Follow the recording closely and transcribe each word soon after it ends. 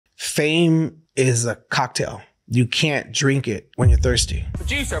Fame is a cocktail. You can't drink it when you're thirsty.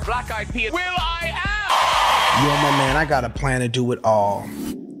 Producer, Black-Eyed Peas, will.i.am. Yo, my man, I got a plan to do it all.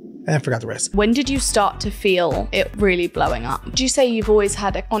 And I forgot the rest. When did you start to feel it really blowing up? Would you say you've always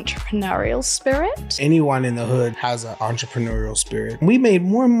had an entrepreneurial spirit? Anyone in the hood has an entrepreneurial spirit. We made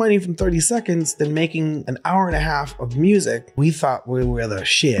more money from 30 seconds than making an hour and a half of music. We thought we were the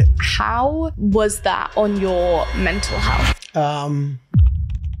shit. How was that on your mental health?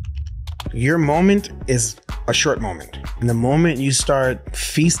 Your moment is a short moment. And the moment you start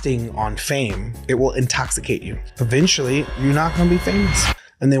feasting on fame, it will intoxicate you. Eventually, you're not gonna be famous.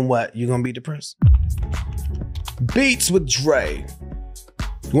 And then what? You're gonna be depressed. Beats with Dre.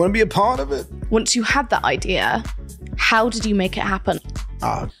 You wanna be a part of it? Once you had that idea, how did you make it happen?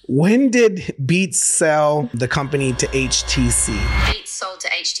 When did Beats sell the company to HTC? Beats sold to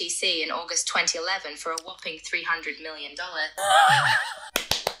HTC in August 2011 for a whopping $300 million.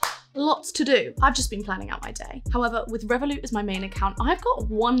 Lots to do. I've just been planning out my day. However, with Revolut as my main account, I've got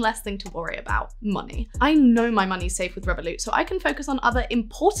one less thing to worry about: money. I know my money's safe with Revolut, so I can focus on other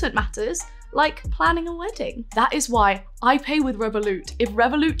important matters like planning a wedding. That is why I pay with Revolut. If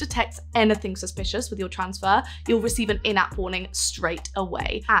Revolut detects anything suspicious with your transfer, you'll receive an in-app warning straight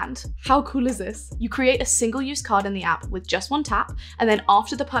away. And how cool is this? You create a single-use card in the app with just one tap, and then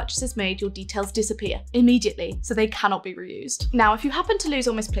after the purchase is made, your details disappear immediately, so they cannot be reused. Now, if you happen to lose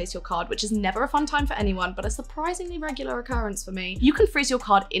or misplace your card, which is never a fun time for anyone, but a surprisingly regular occurrence for me, you can freeze your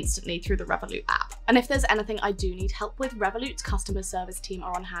card instantly through the Revolut app. And if there's anything I do need help with, Revolut's customer service team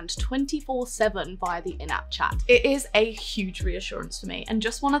are on hand 24/7 via the in-app chat. It is a huge reassurance for me, and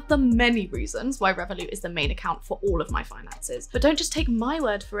just one of the many reasons why Revolut is the main account for all of my finances. But don't just take my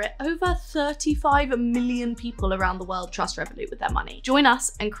word for it. Over 35 million people around the world trust Revolut with their money. Join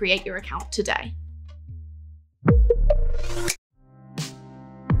us and create your account today.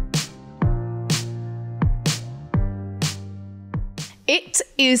 It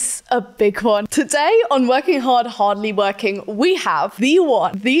is a big one. Today on Working Hard, Hardly Working, we have the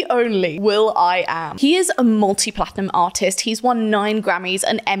one, the only will.i.am. He is a multi-platinum artist. He's won 9 Grammys,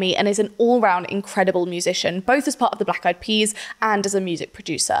 an Emmy, and is an all-round incredible musician, both as part of the Black-Eyed Peas and as a music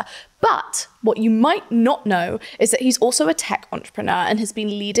producer. But what you might not know is that he's also a tech entrepreneur and has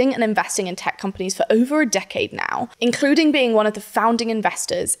been leading and investing in tech companies for over a decade now, including being one of the founding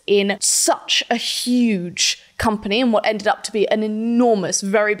investors in such a huge company and what ended up to be an enormous,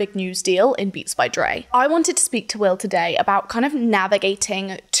 very big news deal in Beats by Dre. I wanted to speak to Will today about kind of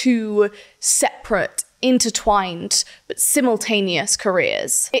navigating 2 separate, intertwined but simultaneous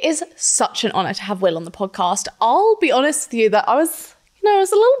careers. It is such an honor to have Will on the podcast. I'll be honest with you that I was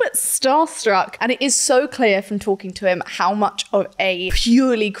a little bit starstruck, and it is so clear from talking to him how much of a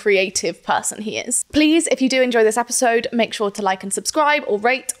purely creative person he is. Please, if you do enjoy this episode, make sure to like and subscribe or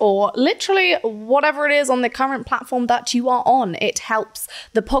rate or literally whatever it is on the current platform that you are on. It helps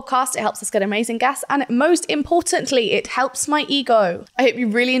the podcast, it helps us get amazing guests, and most importantly, it helps my ego. I hope you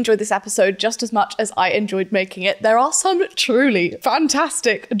really enjoyed this episode just as much as I enjoyed making it. There are some truly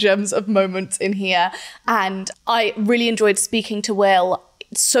fantastic gems of moments in here, and I really enjoyed speaking to Will.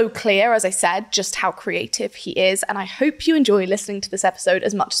 It's so clear, as I said, just how creative he is, and I hope you enjoy listening to this episode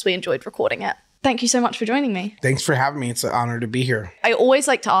as much as we enjoyed recording it. Thank you so much for joining me. Thanks for having me. It's an honor to be here. I always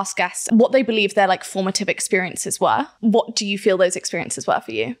like to ask guests what they believe their formative experiences were. What do you feel those experiences were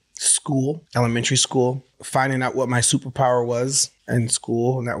for you? School, elementary school, finding out what my superpower was in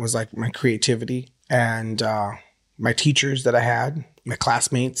school, and that was my creativity, and my teachers that I had, my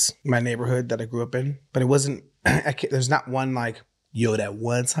classmates, my neighborhood that I grew up in. But it wasn't, there's not one that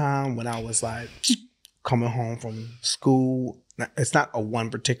one time when I was coming home from school. It's not a one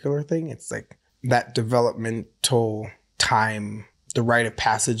particular thing. It's that developmental time, the rite of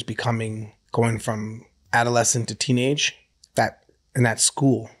passage going from adolescent to teenage, that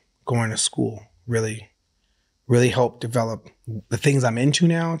school, going to school really helped develop the things I'm into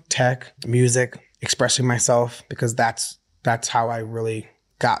now, tech, music, expressing myself, because that's how I really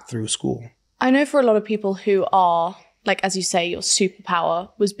got through school. I know for a lot of people who are, as you say, your superpower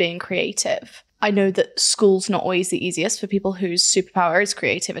was being creative. I know that school's not always the easiest for people whose superpower is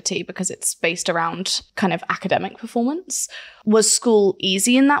creativity because it's based around kind of academic performance. Was school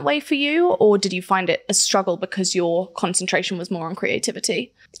easy in that way for you, or did you find it a struggle because your concentration was more on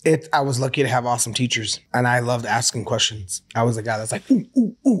creativity? I was lucky to have awesome teachers, and I loved asking questions. I was a guy that's ooh,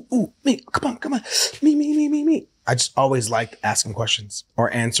 ooh, ooh, ooh, me, come on, me. I just always liked asking questions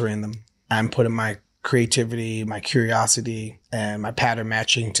or answering them and putting my creativity, my curiosity, and my pattern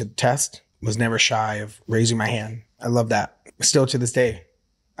matching to the test. Was never shy of raising my hand. I love that. Still to this day,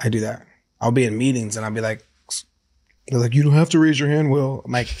 I do that. I'll be in meetings and I'll be they're like, you don't have to raise your hand, Will.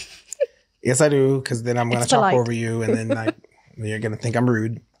 I'm like, Yes, I do. Because then I'm going to talk polite. over you, and then like you're going to think I'm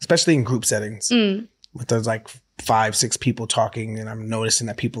rude, especially in group settings. If there's like 5, 6 people talking, and I'm noticing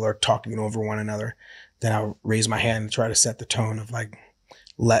that people are talking over one another, then I'll raise my hand and try to set the tone of like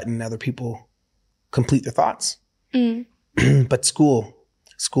letting other people complete their thoughts. But school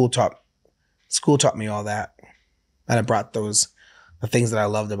taught me all that, and I brought the things that I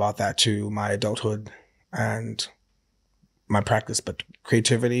loved about that to my adulthood and my practice. But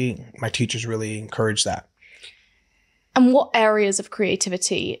creativity, my teachers really encouraged that. And what areas of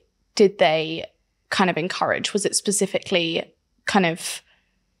creativity did they kind of encourage? Was it specifically kind of,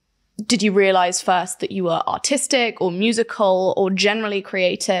 did you realize first that you were artistic or musical or generally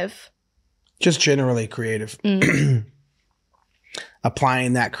creative? Just generally creative.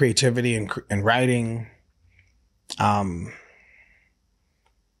 Applying that creativity in writing, the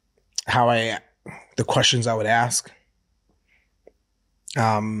questions I would ask,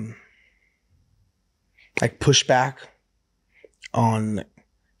 like pushback on,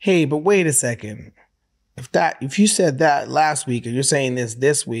 hey, but wait a second. If you said that last week and you're saying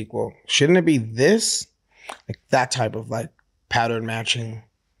this week, well, shouldn't it be this? Like that type of like pattern matching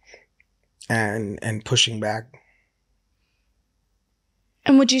and pushing back.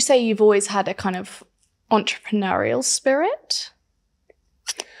 And would you say you've always had a kind of entrepreneurial spirit?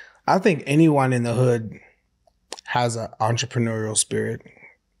 I think anyone in the hood has an entrepreneurial spirit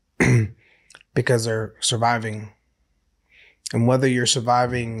because they're surviving. And whether you're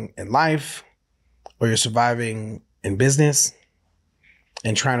surviving in life or you're surviving in business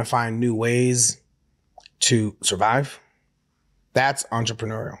and trying to find new ways to survive, that's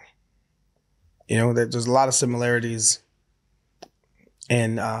entrepreneurial. You know, there's a lot of similarities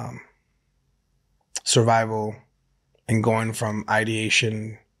in survival and going from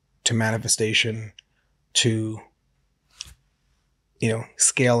ideation to manifestation to, you know,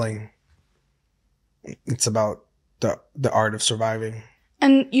 scaling. It's about the art of surviving.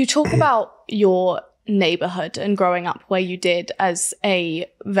 And you talk about your neighborhood and growing up where you did as a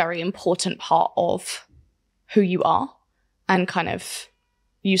very important part of who you are. And kind of,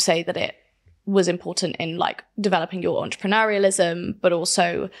 you say that it was important in like developing your entrepreneurialism, but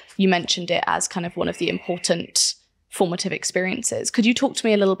also you mentioned it as kind of one of the important formative experiences. Could you talk to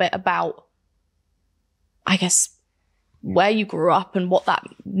me a little bit about, I guess, where you grew up and what that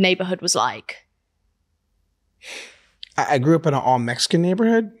neighborhood was like? I grew up in an all Mexican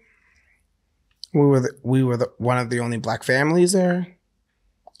neighborhood. We were one of the only Black families there.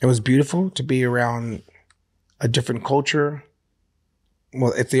 It was beautiful to be around a different culture.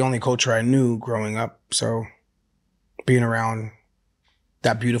 Well, it's the only culture I knew growing up. So being around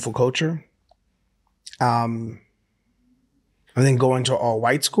that beautiful culture. And then going to all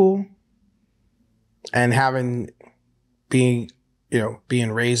white school and being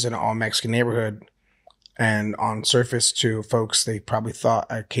raised in an all Mexican neighborhood, and on surface to folks, they probably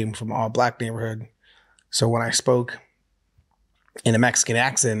thought I came from an all Black neighborhood. So when I spoke in a Mexican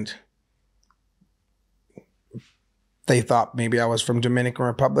accent, they thought maybe I was from Dominican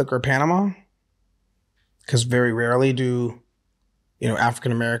Republic or Panama, because very rarely do,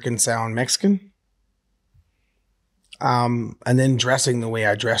 African Americans sound Mexican. And then dressing the way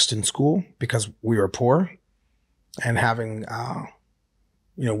I dressed in school because we were poor, and having,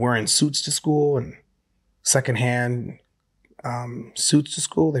 wearing suits to school and secondhand suits to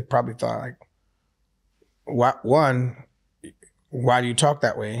school. They probably thought like, why do you talk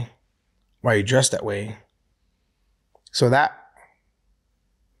that way? Why are you dressed that way? So that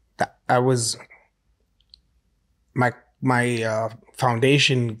I was, my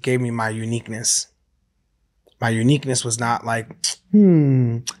foundation gave me my uniqueness. My uniqueness was not like,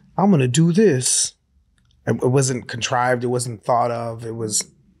 I'm going to do this. It wasn't contrived. It wasn't thought of. It was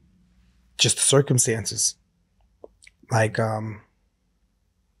just the circumstances. Like,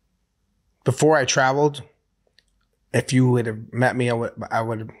 before I traveled, if you would have met me, I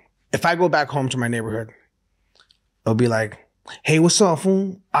would, if I go back home to my neighborhood, it'll be like, hey, what's up,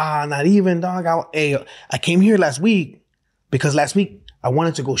 fool? Not even, dog. I came here last week because last week I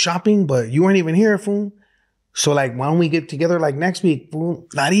wanted to go shopping, but you weren't even here, fool. So like, why don't we get together like next week, fool?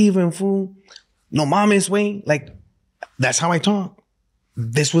 Not even, fool. No mames, way. Like, that's how I talk.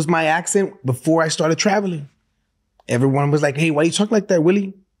 This was my accent before I started traveling. Everyone was like, hey, why do you talk like that,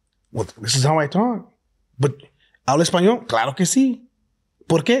 Willie? Well, this is how I talk. But, ¿hablo español? Claro que sí.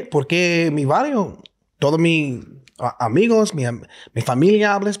 ¿Por qué? Porque mi barrio, todos mis amigos, mi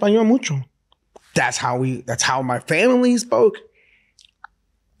familia habla español mucho. That's how my family spoke.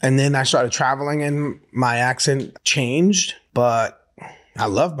 And then I started traveling and my accent changed, but I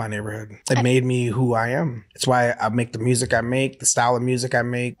love my neighborhood. It made me who I am. It's why I make the music I make, the style of music I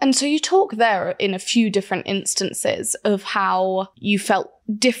make. And so you talk there in a few different instances of how you felt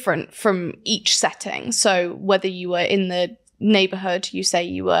different from each setting. So whether you were in the neighborhood, you say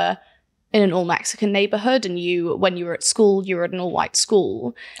you were in an all-Mexican neighborhood, and when you were at school, you were at an all-white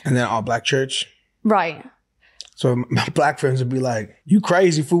school. And then all-black church. Right. So my black friends would be like, you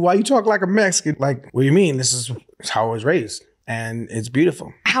crazy fool, why you talk like a Mexican? Like, what do you mean? This is how I was raised. And it's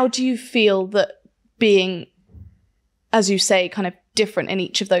beautiful. How do you feel that being, as you say, kind of different in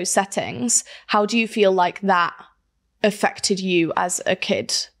each of those settings, how do you feel like that affected you as a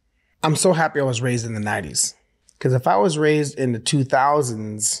kid? I'm so happy I was raised in the 90s. Because if I was raised in the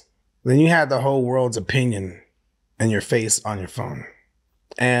 2000s, then you had the whole world's opinion in your face on your phone.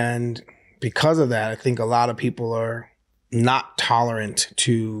 And because of that, I think a lot of people are not tolerant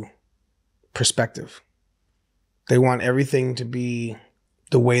to perspective. They want everything to be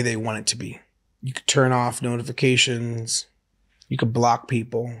the way they want it to be. You could turn off notifications. You could block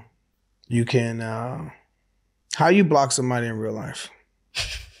people. You can, how you block somebody in real life?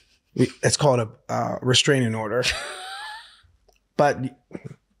 It's called a restraining order. But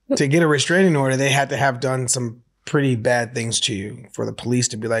to get a restraining order, they had to have done some pretty bad things to you for the police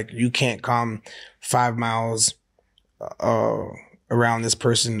to be like, you can't come 5 miles around this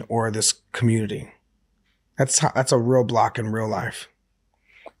person or this community. That's a real block in real life.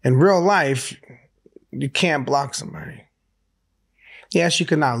 In real life, you can't block somebody. Yes, you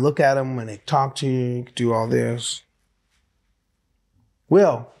cannot look at them when they talk to you. You can do all this.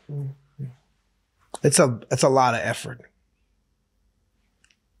 Well, it's a lot of effort.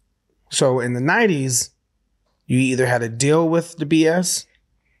 So in the 90s, you either had to deal with the BS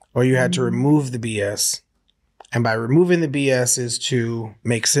or you had to remove the BS. And by removing the BS is to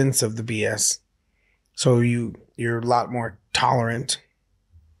make sense of the BS. So you're a lot more tolerant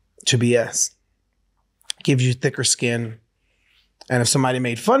to BS. Gives you thicker skin. And if somebody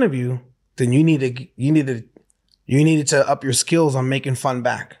made fun of you, then you needed to up your skills on making fun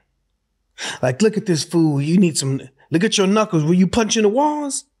back. Like, look at this fool. Look at your knuckles. Were you punching the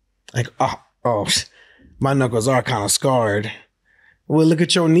walls? Like, oh, my knuckles are kind of scarred. Well, look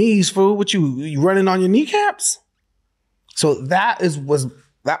at your knees, fool. What you running on your kneecaps? So that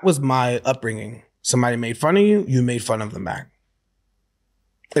was my upbringing. Somebody made fun of you, you made fun of them back.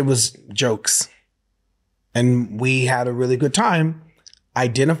 It was jokes. And we had a really good time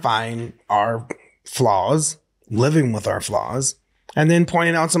identifying our flaws, living with our flaws, and then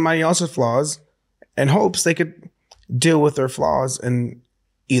pointing out somebody else's flaws in hopes they could deal with their flaws and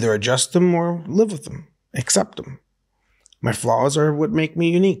either adjust them or live with them, accept them. My flaws are what make me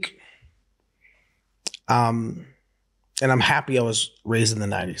unique. And I'm happy I was raised in the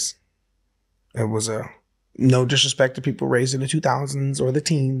 90s. It was no disrespect to people raised in the 2000s or the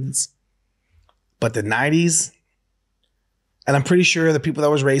teens, but the 90s, and I'm pretty sure the people that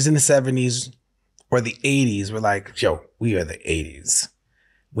was raised in the 70s or the 80s were like, yo, we are the 80s.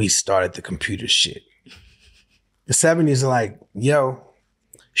 We started the computer shit. The 70s are like, yo,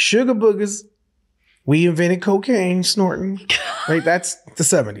 sugar boogers. We invented cocaine snorting. Right? That's the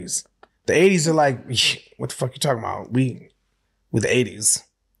 70s. The 80s are like, what the fuck you talking about? We're the 80s.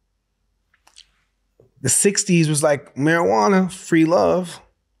 The 60s was like marijuana, free love.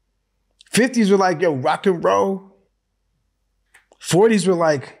 50s were like, yo, rock and roll. 40s were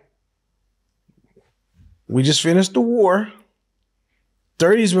like, we just finished the war.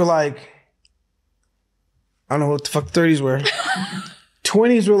 30s were like, I don't know what the fuck the 30s were.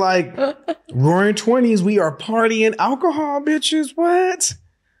 20s were like, roaring 20s, we are partying alcohol, bitches. What?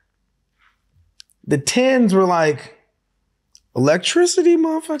 The 10s were like, electricity,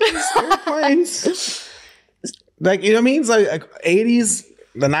 motherfuckers, airplanes. Like, you know what I mean? It's like 80s,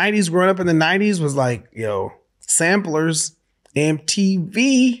 the 90s, growing up in the 90s was like, yo, samplers,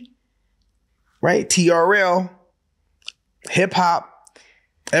 MTV, right? TRL, hip hop,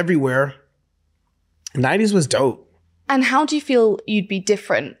 everywhere. 90s was dope. And how do you feel you'd be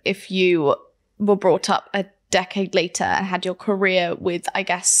different if you were brought up a decade later and had your career with, I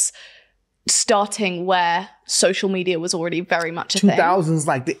guess, starting where social media was already very much a thing? 2000s,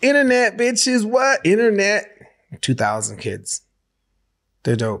 like the internet, bitches, what? Internet. 2000 kids.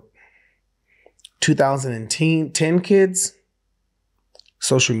 They're dope. 2010 kids,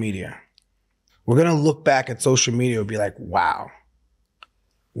 social media. We're going to look back at social media and be like, wow,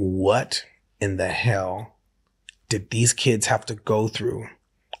 what in the hell did these kids have to go through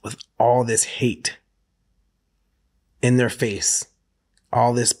with all this hate in their face,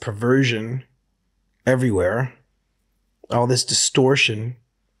 all this perversion everywhere, all this distortion,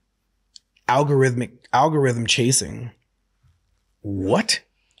 algorithm chasing. what?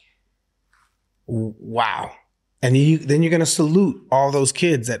 Wow. And then you're going to salute all those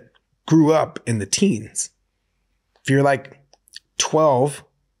kids that grew up in the teens. If you're like 12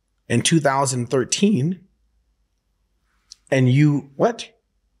 in 2013 and what?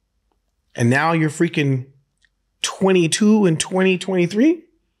 And now you're freaking 22 in 2023?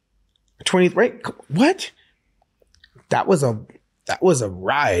 20, right? What? That was a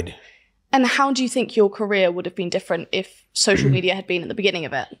ride. And how do you think your career would have been different if social media had been at the beginning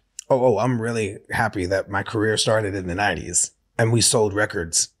of it? Oh, I'm really happy that my career started in the 90s and we sold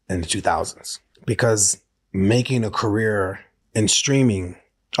records in the 2000s, because making a career in streaming,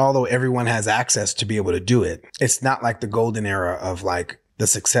 although everyone has access to be able to do it, it's not like the golden era of like the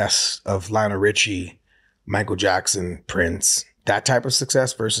success of Lionel Richie, Michael Jackson, Prince, that type of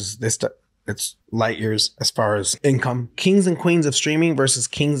success versus this. It's light years as far as income. Kings and queens of streaming versus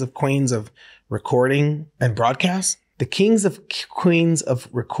kings of queens of recording and broadcast. The kings of queens of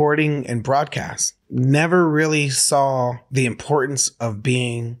recording and broadcast never really saw the importance of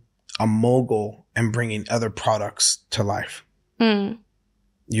being a mogul and bringing other products to life. Mm.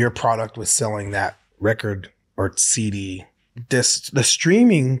 Your product was selling that record or CD. The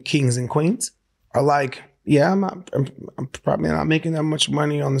streaming kings and queens are like, yeah, I'm probably not making that much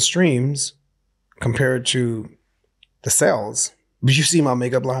money on the streams compared to the sales. But you see my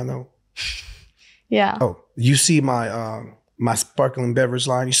makeup line though. Yeah. Oh, you see my my sparkling beverage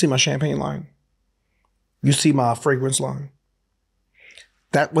line. You see my champagne line. You see my fragrance line.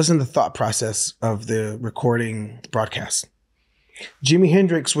 That wasn't the thought process of the recording broadcast. Jimi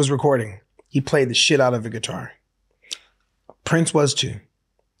Hendrix was recording. He played the shit out of a guitar. Prince was too.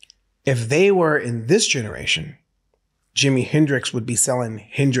 If they were in this generation, Jimi Hendrix would be selling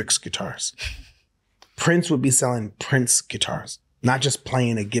Hendrix guitars. Prince would be selling Prince guitars, not just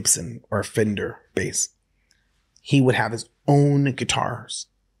playing a Gibson or a Fender bass. He would have his own guitars.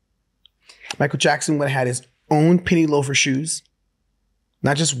 Michael Jackson would have had his own penny loafer shoes,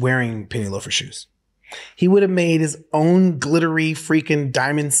 not just wearing penny loafer shoes. He would have made his own glittery freaking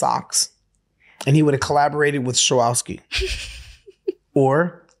diamond socks, and he would have collaborated with Swarovski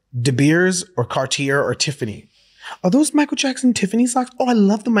or De Beers or Cartier or Tiffany. Are those Michael Jackson Tiffany socks? Oh, I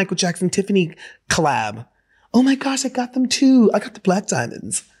love the Michael Jackson Tiffany collab. Oh my gosh, I got them too. I got the black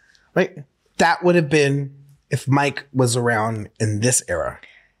diamonds. Right? That would have been if Mike was around in this era.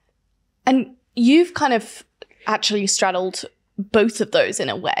 And you've kind of actually straddled both of those in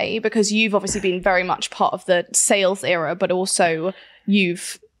a way, because you've obviously been very much part of the sales era, but also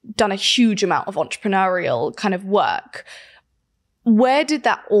you've done a huge amount of entrepreneurial kind of work. Where did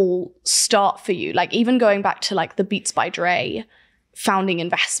that all start for you? Like even going back to like the Beats by Dre founding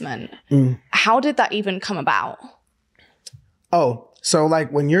investment, how did that even come about? Oh, so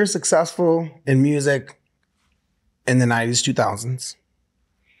like when you're successful in music in the 90s,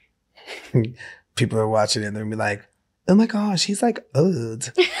 2000s, people are watching it and they'll be like, oh my gosh, he's like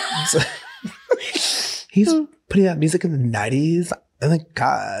old. So, he's putting out music in the 90s. Oh my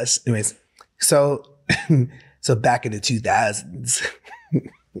gosh. Anyways, so back in the 2000s,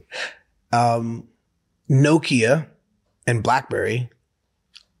 Nokia and BlackBerry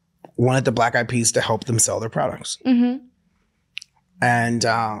wanted the Black Eyed Peas to help them sell their products. Mm-hmm. And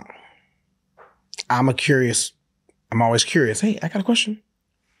I'm always curious. Hey, I got a question.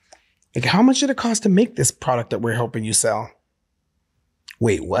 Like, how much did it cost to make this product that we're helping you sell?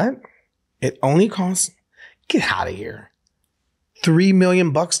 Wait, what? It only costs, get out of here, $3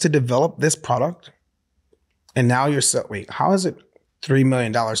 million to develop this product? And now you're wait, how is it $3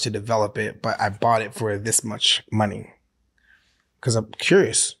 million to develop it, but I bought it for this much money? Because I'm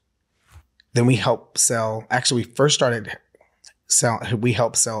curious. Then we help sell, actually we first started we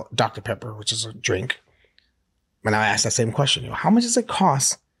helped sell Dr. Pepper, which is a drink. And I asked that same question, how much does it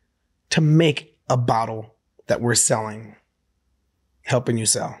cost to make a bottle that we're selling, helping you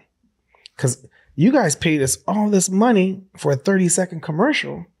sell? Because you guys paid us all this money for a 30-second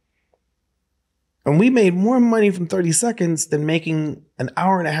commercial. And we made more money from 30 seconds than making an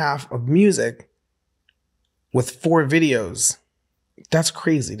hour and a half of music with 4 videos. That's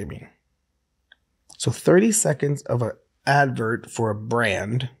crazy to me. So 30 seconds of an advert for a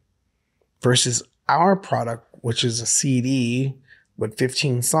brand versus our product, which is a CD with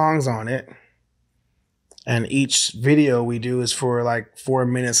 15 songs on it. And each video we do is for like 4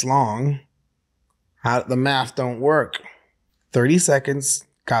 minutes long. The math don't work. 30 seconds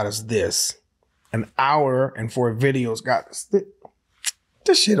got us this. An hour and 4 videos got us this.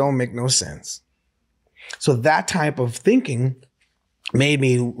 This shit don't make no sense. So that type of thinking made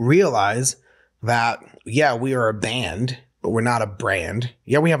me realize that, yeah, we are a band, but we're not a brand.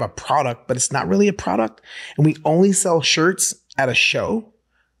 Yeah, we have a product, but it's not really a product. And we only sell shirts at a show?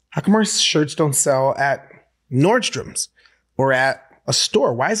 How come our shirts don't sell at Nordstrom's or at a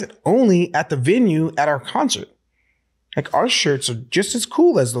store? Why is it only at the venue at our concert? Like, our shirts are just as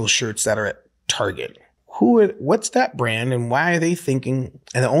cool as those shirts that are at Target. What's that brand and why are they thinking?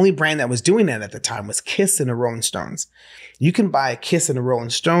 And the only brand that was doing that at the time was Kiss and the Rolling Stones. You can buy a Kiss and the Rolling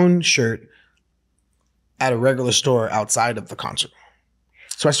Stone shirt at a regular store outside of the concert.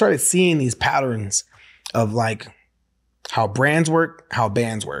 So I started seeing these patterns of like how brands work, how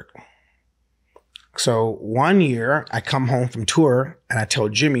bands work. So one year I come home from tour and I tell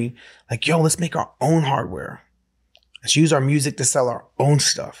Jimmy, like, yo, let's make our own hardware. Let's use our music to sell our own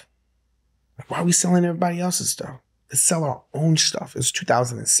stuff. Like, why are we selling everybody else's stuff? Let's sell our own stuff. It was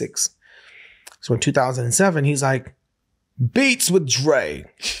 2006. So in 2007, he's like, Beats with Dre.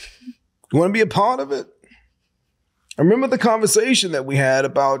 You want to be a part of it? I remember the conversation that we had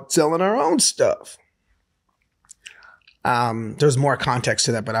about selling our own stuff. There's more context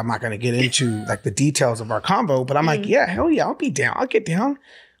to that, but I'm not going to get into like the details of our combo. But I'm like, yeah, hell yeah, I'll be down. I'll get down.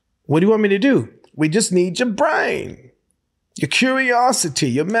 What do you want me to do? We just need your brain, your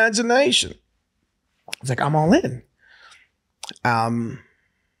curiosity, your imagination. It's like, I'm all in. I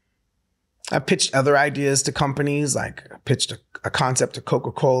pitched other ideas to companies. Like, I pitched a concept to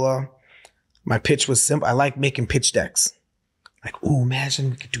Coca-Cola. My pitch was simple. I like making pitch decks. Like, ooh, imagine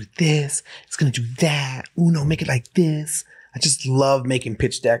we could do this. It's going to do that. Ooh, no, make it like this. I just love making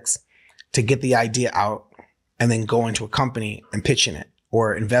pitch decks to get the idea out and then go into a company and pitching it,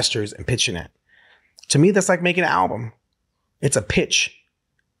 or investors and pitching it. To me, that's like making an album. It's a pitch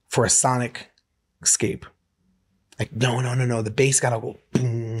for a sonic escape. Like, no. The bass gotta go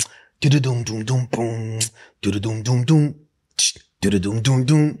boom, do-do-doom, doom, doom, boom, do-do-doom, doom, doom, do-do-doom, doom,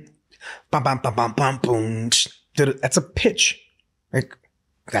 doom, bam, bam, bam, bam, bam, boom. That's a pitch. Like,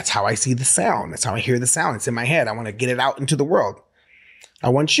 that's how I see the sound. That's how I hear the sound. It's in my head. I want to get it out into the world. I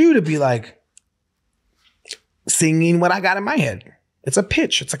want you to be like singing what I got in my head. It's a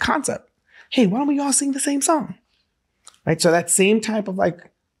pitch. It's a concept. Hey, why don't we all sing the same song? Right? So that same type of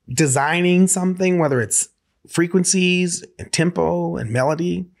like designing something, whether it's frequencies and tempo and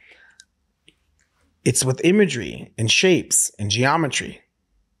melody, it's with imagery and shapes and geometry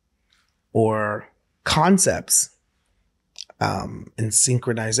or concepts and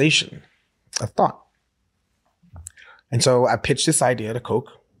synchronization of thought. And so I pitched this idea to Coke,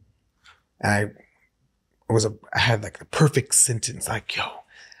 and I had like the perfect sentence, like, yo,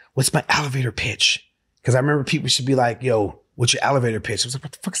 what's my elevator pitch? Because I remember people should be like, yo, what's your elevator pitch? I was like,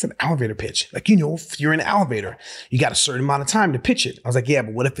 what the fuck is an elevator pitch? Like, if you're in an elevator, you got a certain amount of time to pitch it. I was like, yeah,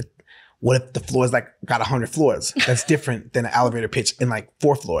 but what if the floor is like got 100 floors? That's different than an elevator pitch in like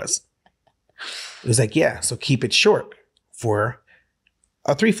 4 floors. It was like, yeah, so keep it short for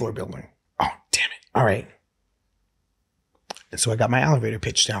a 3-floor building. Oh, damn it. All right. And so I got my elevator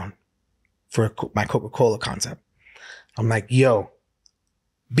pitch down for my Coca-Cola concept. I'm like, yo,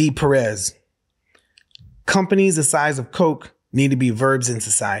 B. Perez, companies the size of Coke need to be verbs in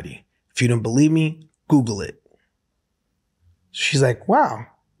society. If you don't believe me, Google it. She's like, wow,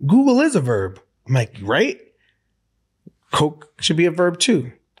 Google is a verb. I'm like, right? Coke should be a verb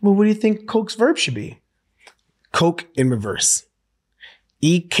too. Well, what do you think Coke's verb should be? Coke in reverse.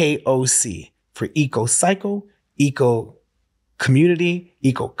 EKOC for eco cycle, eco community,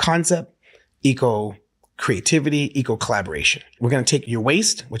 eco concept, eco creativity, eco collaboration. We're going to take your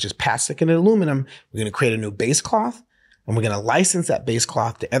waste, which is plastic and aluminum. We're going to create a new base cloth, and we're going to license that base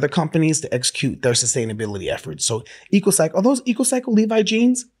cloth to other companies to execute their sustainability efforts. So EcoCycle, are those EcoCycle Levi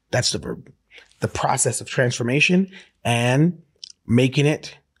jeans? That's the verb. The process of transformation and making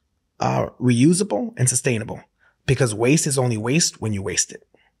it reusable and sustainable, because waste is only waste when you waste it.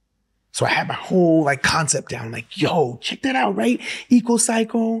 So I had my whole like concept down, like, yo, check that out, right?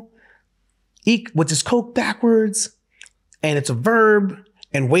 EcoCycle, which is Coke backwards, and it's a verb,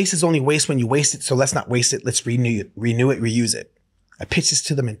 and waste is only waste when you waste it. So let's not waste it. Let's renew it, reuse it. I pitched this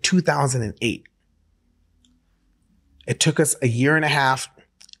to them in 2008. It took us 1.5 years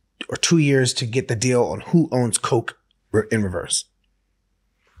or 2 years to get the deal on who owns Coke in reverse.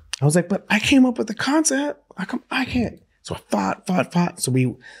 I was like, but I came up with the concept. I can't. So I fought.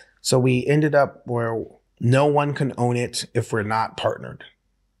 So we ended up where no one can own it if we're not partnered.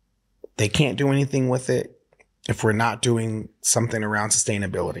 They can't do anything with it if we're not doing something around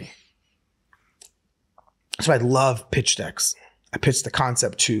sustainability. So I love pitch decks. I pitched the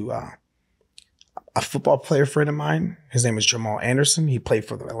concept to a football player friend of mine. His name is Jamal Anderson. He played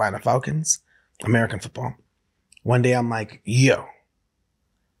for the Atlanta Falcons, American football. One day I'm like, yo,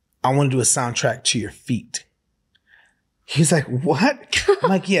 I want to do a soundtrack to your feet. He's like, what? I'm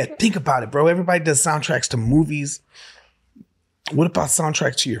like, yeah, think about it, bro. Everybody does soundtracks to movies. what about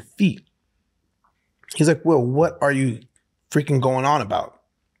soundtrack to your feet? He's like, Will, what are you freaking going on about?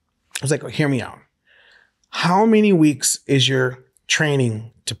 I was like, hear me out. How many weeks is your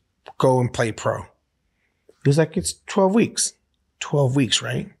training to go and play pro? He was like, it's 12 weeks. 12 weeks,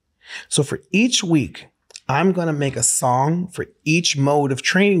 right? So for each week, I'm going to make a song for each mode of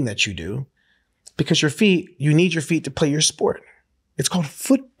training that you do, because you need your feet to play your sport. It's called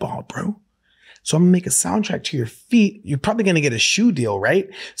football, bro. So I'm going to make a soundtrack to your feet. You're probably going to get a shoe deal, right?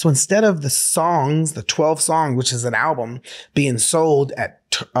 So instead of the songs, the 12 songs, which is an album, being sold at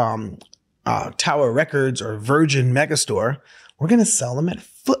Tower Records or Virgin Megastore, we're going to sell them at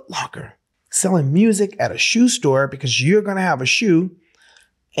Foot Locker. Selling music at a shoe store because you're going to have a shoe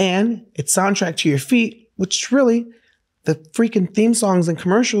and it's soundtrack to your feet, which is really the freaking theme songs and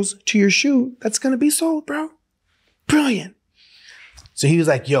commercials to your shoe that's going to be sold, bro. Brilliant. So he was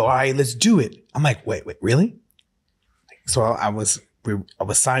like, yo, all right, let's do it. I'm like, wait, really? So I was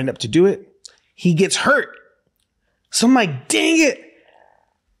signed up to do it. He gets hurt. So I'm like, dang it.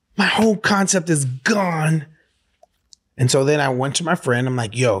 My whole concept is gone. And so then I went to my friend. I'm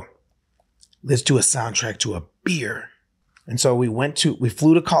like, yo, let's do a soundtrack to a beer. And so we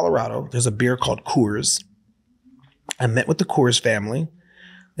flew to Colorado. There's a beer called Coors. I met with the Coors family.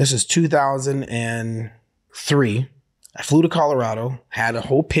 This is 2003. I flew to Colorado, had a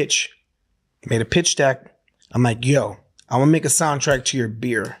whole pitch, made a pitch deck. I'm like, yo, I want to make a soundtrack to your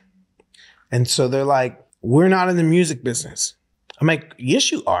beer. And so they're like, we're not in the music business. I'm like,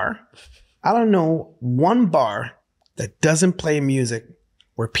 yes, you are. I don't know one bar that doesn't play music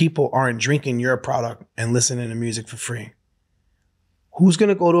where people aren't drinking your product and listening to music for free. Who's going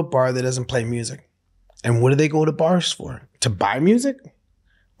to go to a bar that doesn't play music? And what do they go to bars for? To buy music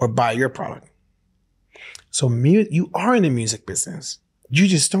or buy your product? So you are in the music business. You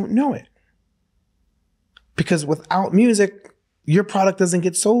just don't know it. Because without music, your product doesn't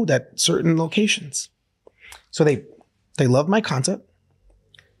get sold at certain locations. So they love my concept.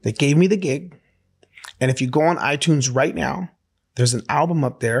 They gave me the gig. And if you go on iTunes right now, there's an album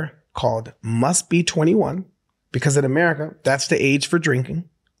up there called Must Be 21, because in America, that's the age for drinking.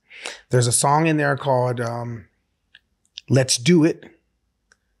 There's a song in there called Let's Do It.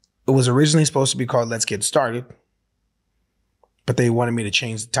 It was originally supposed to be called Let's Get Started, but they wanted me to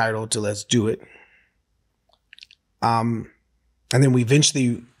change the title to Let's Do It. And then we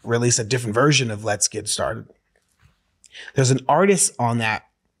eventually released a different version of Let's Get Started. There's an artist on that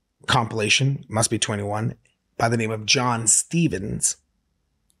compilation, Must Be 21, by the name of John Stevens.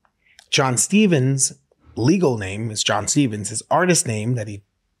 John Stevens' legal name is John Stevens. His artist name that he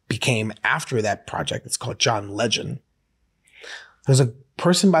became after that project is called John Legend. There's a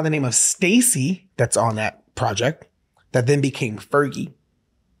person by the name of Stacy that's on that project that then became Fergie.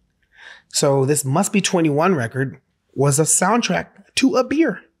 So this Must Be 21 record was a soundtrack to a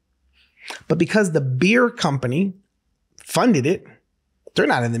beer. But because the beer company funded it, they're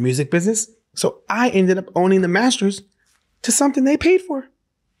not in the music business. So I ended up owning the masters to something they paid for.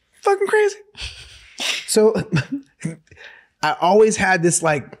 Fucking crazy. So I always had this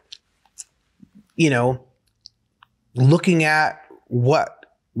looking at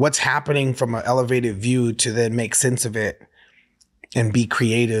what's happening from an elevated view to then make sense of it and be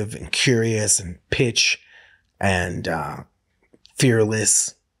creative and curious and pitch and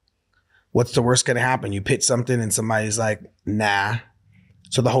fearless. What's the worst going to happen? You pitch something and somebody's like, nah.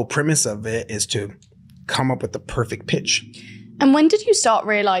 So the whole premise of it is to come up with the perfect pitch. And when did you start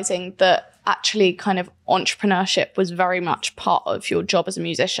realizing that actually kind of entrepreneurship was very much part of your job as a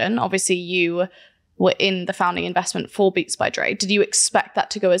musician? Obviously, you were in the founding investment for Beats by Dre. Did you expect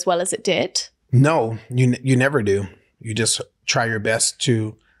that to go as well as it did? No, you never do. You just try your best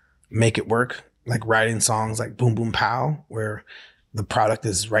to make it work. Like writing songs like Boom Boom Pow, where the product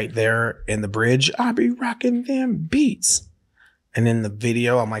is right there in the bridge. I be rocking them beats. And in the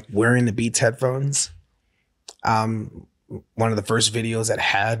video, I'm like wearing the Beats headphones. One of the first videos that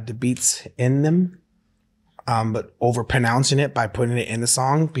had the Beats in them, but over pronouncing it by putting it in the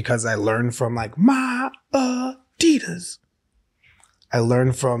song because I learned from like my Adidas. I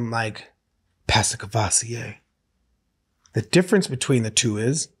learned from like Pastor Cavassier. The difference between the two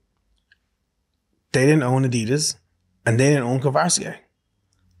is they didn't own Adidas and they didn't own Cavassier.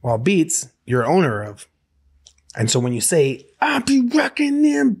 While Beats, you're owner of. And so when you say, I be rocking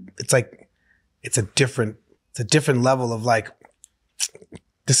them, it's like, it's a different level of like,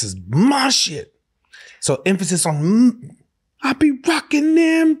 this is my shit. So emphasis on, I be rocking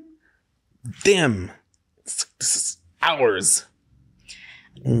them. This is ours.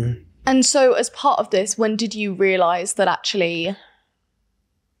 Mm. And so as part of this, when did you realize that actually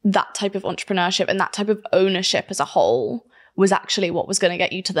that type of entrepreneurship and that type of ownership as a whole was actually what was going to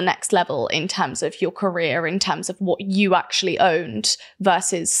get you to the next level in terms of your career, in terms of what you actually owned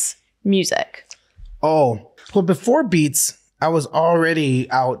versus music? Oh, well, before Beats, I was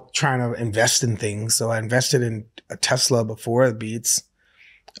already out trying to invest in things. So I invested in a Tesla before Beats.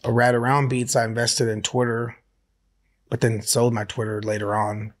 Right around Beats, I invested in Twitter, but then sold my Twitter later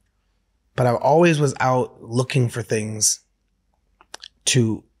on. But I always was out looking for things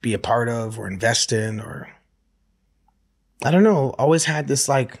to be a part of or invest in, or I don't know, always had this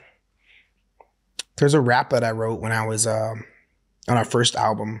like, there's a rap that I wrote when I was on our first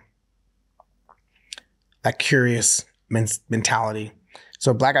album, that curious mentality.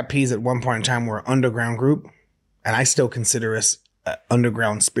 So Black Eyed Peas at one point in time were an underground group, and I still consider us an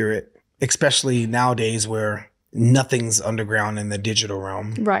underground spirit, especially nowadays where nothing's underground in the digital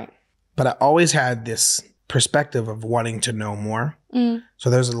realm. Right. But I always had this perspective of wanting to know more. So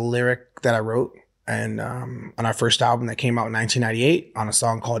there's a lyric that I wrote and on our first album that came out in 1998 on a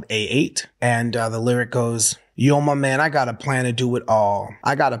song called A8. And the lyric goes, "Yo, my man, I got a plan to do it all.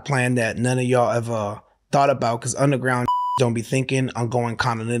 I got a plan that none of y'all ever thought about, because underground don't be thinking I'm going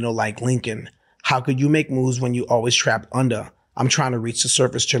continental like Lincoln. How could you make moves when you always trapped under? I'm trying to reach the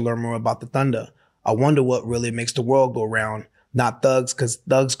surface to learn more about the thunder. I wonder what really makes the world go round. Not thugs, because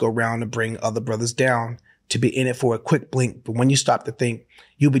thugs go round to bring other brothers down, to be in it for a quick blink. But when you stop to think,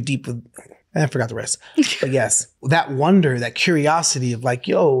 you'll be deep with..." I forgot the rest. But yes, that wonder, that curiosity of like,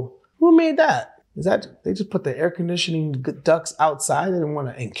 yo, who made that? Is that they just put the air conditioning ducts outside and didn't want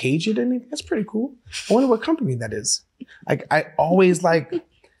to encage it in it? That's pretty cool. I wonder what company that is. Like, I always like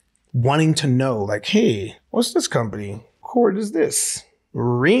wanting to know, like, hey, what's this company? Chord is this?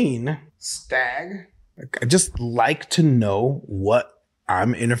 Reen, Stag. Like, I just like to know what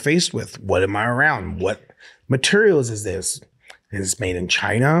I'm interfaced with. What am I around? What materials is this? Is it made in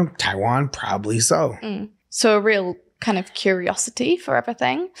China, Taiwan? Probably so. So a real kind of curiosity for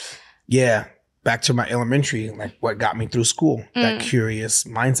everything. Yeah. Back to my elementary, like what got me through school, that curious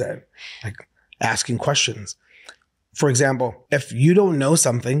mindset, like asking questions. For example, if you don't know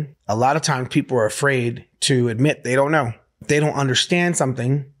something, a lot of times people are afraid to admit they don't know. If they don't understand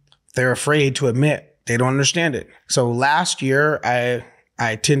something, they're afraid to admit they don't understand it. So last year, I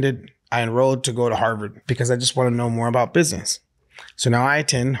enrolled to go to Harvard because I just want to know more about business. So now I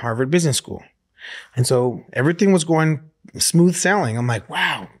attend Harvard Business School. And so everything was going smooth sailing. I'm like,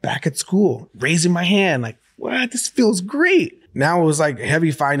 wow, back at school, raising my hand, like, what? This feels great. Now it was like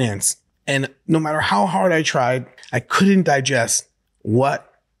heavy finance. And no matter how hard I tried, I couldn't digest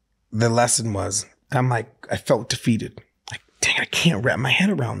what the lesson was. And I'm like, I felt defeated. Like, dang, I can't wrap my head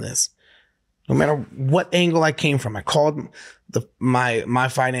around this. No matter what angle I came from, I called my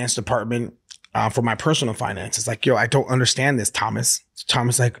finance department for my personal finance. It's like, yo, I don't understand this, Thomas. So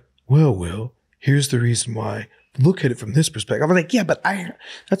Thomas like, well, here's the reason why. Look at it from this perspective. I was like, yeah, but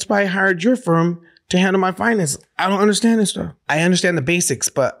that's why I hired your firm to handle my finance. I don't understand this stuff. I understand the basics,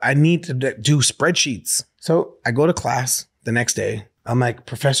 but I need to do spreadsheets. So I go to class the next day. I'm like,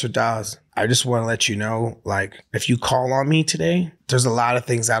 Professor Dawes, I just want to let you know, like, if you call on me today, there's a lot of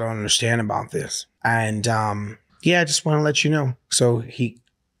things I don't understand about this. And yeah, I just want to let you know. So he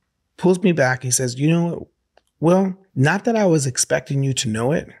pulls me back. He says, you know, well, not that I was expecting you to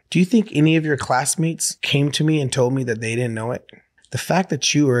know it. Do you think any of your classmates came to me and told me that they didn't know it? The fact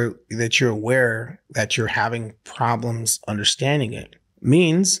that you're aware that you're having problems understanding it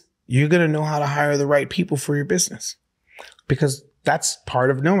means you're going to know how to hire the right people for your business, because that's part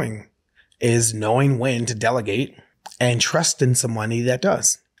of knowing, is knowing when to delegate and trust in somebody that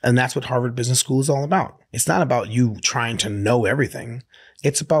does. And that's what Harvard Business School is all about. It's not about you trying to know everything.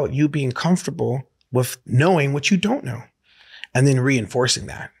 It's about you being comfortable with knowing what you don't know and then reinforcing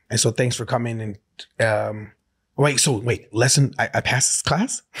that. And so thanks for coming. And lesson, I passed this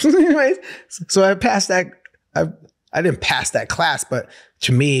class? Right? So I passed that. I didn't pass that class, but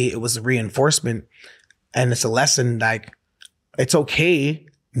to me, it was a reinforcement. And it's a lesson, like, it's okay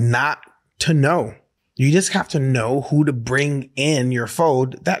not to know. You just have to know who to bring in your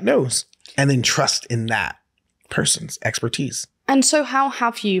fold that knows, and then trust in that person's expertise. And so how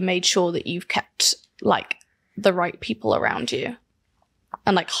have you made sure that you've kept like the right people around you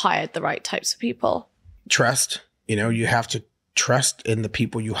and like hired the right types of people? Trust. You know, you have to trust in the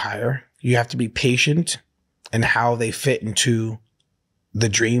people you hire. You have to be patient in how they fit into the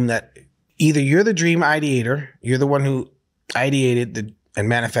dream that either you're the dream ideator, you're the one who ideated and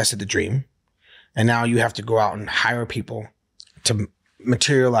manifested the dream. And now you have to go out and hire people to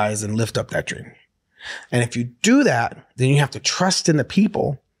materialize and lift up that dream. And if you do that, then you have to trust in the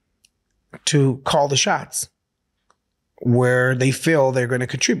people to call the shots where they feel they're going to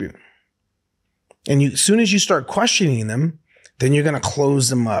contribute. And as soon as you start questioning them, then you're going to close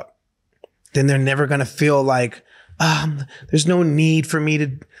them up. Then they're never going to feel like, there's no need for me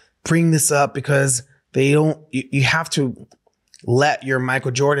to bring this up because they don't, you have to let your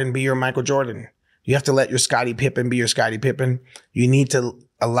Michael Jordan be your Michael Jordan. You have to let your Scottie Pippen be your Scottie Pippen. You need to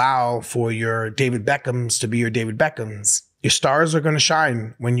allow for your David Beckhams to be your David Beckhams. Your stars are going to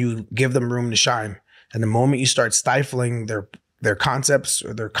shine when you give them room to shine. And the moment you start stifling their concepts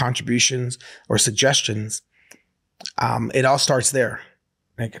or their contributions or suggestions, it all starts there.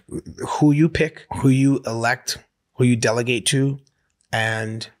 Like who you pick, who you elect, who you delegate to,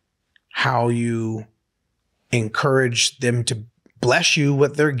 and how you encourage them to bless you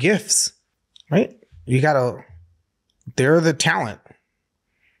with their gifts, right? They're the talent.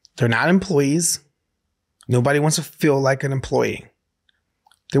 They're not employees. Nobody wants to feel like an employee.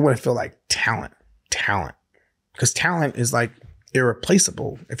 They want to feel like talent. Because talent is like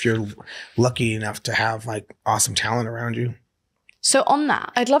irreplaceable if you're lucky enough to have like awesome talent around you. So on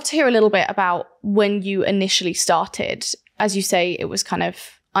that, I'd love to hear a little bit about when you initially started. As you say, it was kind of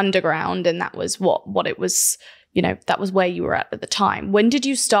underground and that was what it was, that was where you were at the time. When did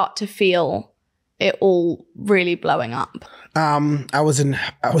you start to feel it all really blowing up? I was in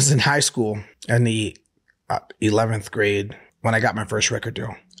high school in the 11th grade when I got my first record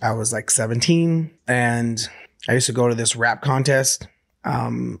deal. I was like 17 and I used to go to this rap contest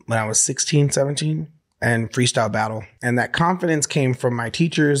when I was 16, 17 and freestyle battle. And that confidence came from my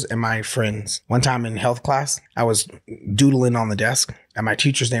teachers and my friends. One time in health class, I was doodling on the desk and my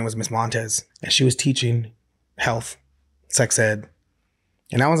teacher's name was Miss Montez and she was teaching health, sex ed.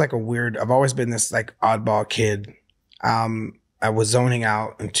 And I was like I've always been this like oddball kid. I was zoning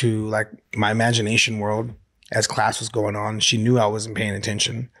out into like my imagination world as class was going on. She knew I wasn't paying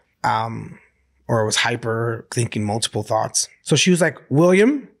attention, or I was hyper thinking multiple thoughts. So she was like,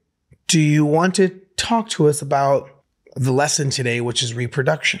 William, do you want to talk to us about the lesson today, which is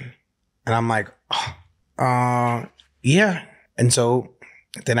reproduction? And I'm like, yeah. And so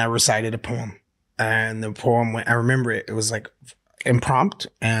then I recited a poem and the poem went, I remember it was like impromptu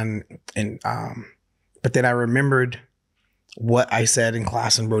but then I remembered what I said in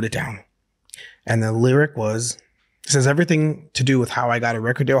class and wrote it down. And the lyric says everything to do with how I got a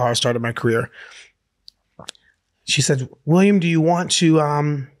record deal, how I started my career. She said, William, do you want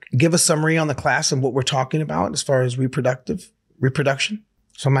to give a summary on the class and what we're talking about as far as reproduction?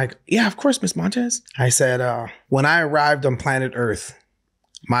 So I'm like, yeah, of course, Miss Montez. I said, when I arrived on planet Earth,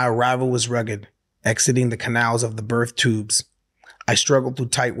 my arrival was rugged, exiting the canals of the birth tubes. I struggled through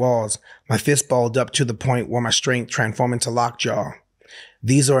tight walls, my fist balled up to the point where my strength transformed into lockjaw.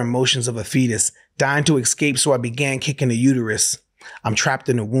 These are emotions of a fetus, dying to escape, so I began kicking the uterus. I'm trapped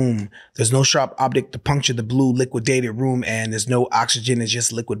in the womb. There's no sharp object to puncture the blue liquidated room, and there's no oxygen, it's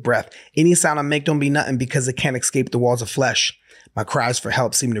just liquid breath. Any sound I make don't be nothing because it can't escape the walls of flesh. My cries for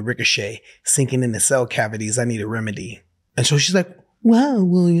help seem to ricochet, sinking in the cell cavities. I need a remedy. And so she's like, wow,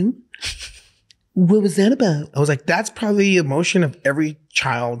 William, what was that about? I was like, that's probably the emotion of every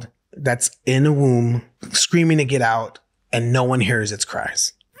child that's in a womb screaming to get out and no one hears its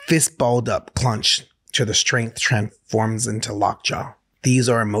cries. Fist balled up, clenched, till the strength transforms into lockjaw. These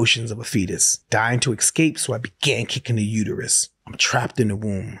are emotions of a fetus, dying to escape, so I began kicking the uterus. I'm trapped in the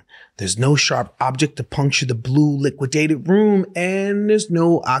womb. There's no sharp object to puncture the blue liquidated room, and there's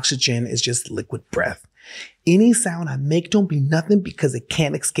no oxygen, it's just liquid breath. Any sound I make don't be nothing because it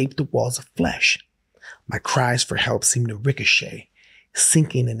can't escape the walls of flesh. My cries for help seem to ricochet,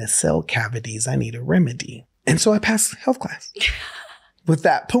 sinking in the cell cavities. I need a remedy. And so I passed health class with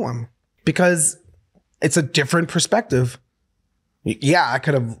that poem because it's a different perspective. Yeah, I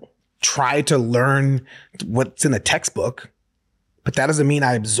could have tried to learn what's in the textbook, but that doesn't mean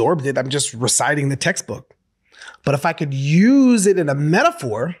I absorbed it. I'm just reciting the textbook. But if I could use it in a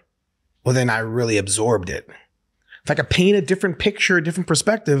metaphor, well, then I really absorbed it. If I could paint a different picture, a different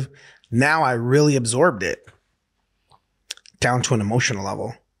perspective, now I really absorbed it down to an emotional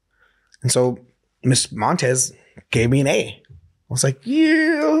level. And so Miss Montez gave me an A. I was like,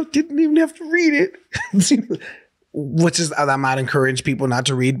 yeah, didn't even have to read it. Which is, I might encourage people not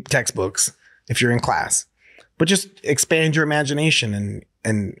to read textbooks if you're in class, but just expand your imagination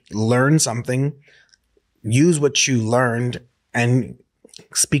and learn something, use what you learned and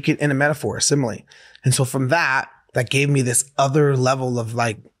speak it in a metaphor, a simile. And so from that gave me this other level of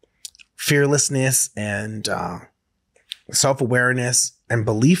like fearlessness and self-awareness and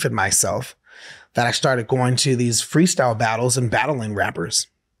belief in myself that I started going to these freestyle battles and battling rappers.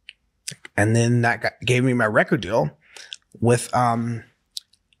 And then that gave me my record deal with Eazy-E.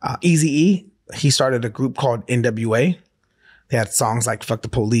 He started a group called NWA. They had songs like Fuck the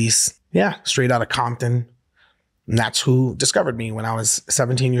Police. Yeah, Straight Outta Compton. And that's who discovered me when I was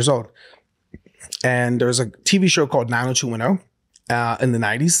 17 years old. And there was a TV show called 90210 in the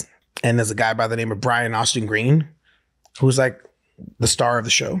 90s. And there's a guy by the name of Brian Austin Green, who's like the star of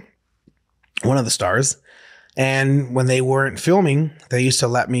the show, one of the stars. And when they weren't filming, he used to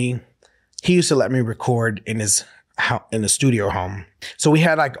let me record in his studio home. So we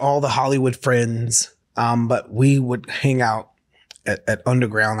had like all the Hollywood friends, but we would hang out at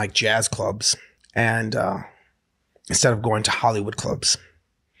underground like jazz clubs, and instead of going to Hollywood clubs.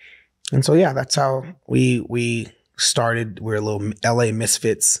 And so yeah, that's how we started. We're little LA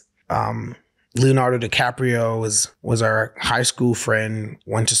misfits. Leonardo DiCaprio was our high school friend,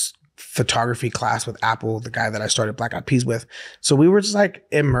 went to photography class with Apple, the guy that I started Black Eyed Peas with. So we were just like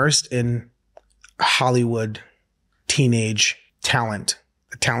immersed in Hollywood teenage talent,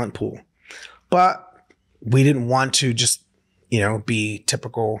 the talent pool. But we didn't want to just, be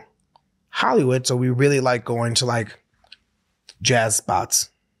typical Hollywood. So we really like going to like jazz spots.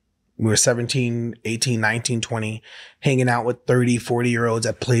 We were 17, 18, 19, 20, hanging out with 30, 40-year-olds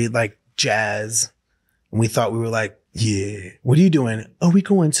that played like jazz. And we thought we were like, yeah, what are you doing? Oh, we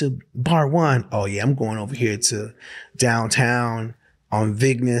going to bar one. Oh yeah, I'm going over here to downtown on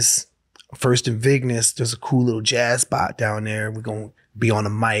Vignes, First and Vignes. There's a cool little jazz spot down there. We're going to be on a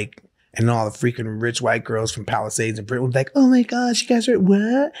mic. And all the freaking rich white girls from Palisades and Britain were like, oh my gosh, you guys are at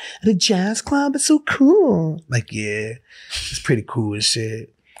what? At a jazz club? It's so cool. Like, yeah, it's pretty cool and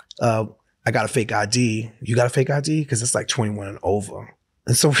shit. I got a fake ID. You got a fake ID? Because it's like 21 and over.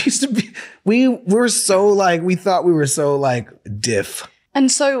 And so we used to be, we thought we were so like diff.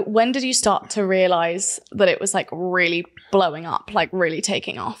 And so when did you start to realize that it was like really blowing up, like really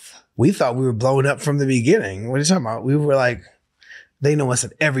taking off? We thought we were blowing up from the beginning. What are you talking about? We were like, they know us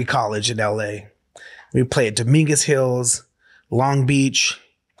at every college in LA. We play at Dominguez Hills, Long Beach,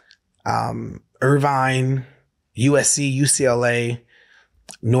 Irvine, USC, UCLA,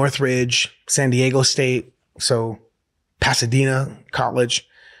 Northridge, San Diego State, so Pasadena College.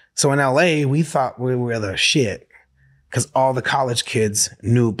 So in LA, we thought we were the shit because all the college kids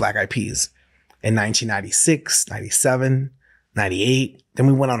knew Black Eyed Peas in 1996, 97, 98. Then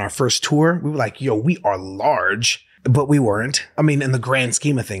we went on our first tour. We were like, yo, we are large, but we weren't. I mean, in the grand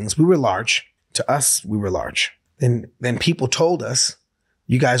scheme of things, we were large. To us, we were large. Then people told us,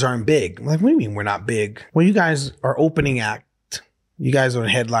 you guys aren't big. I'm like, what do you mean we're not big? Well, you guys are opening act. You guys don't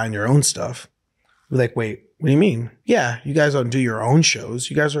headline your own stuff. We're like, wait, what do you mean? Yeah, you guys don't do your own shows.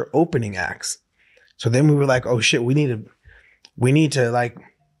 You guys are opening acts. So then we were like, oh shit, we need to like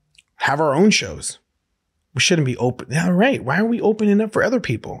have our own shows. We shouldn't be open. Yeah, right. Why are we opening up for other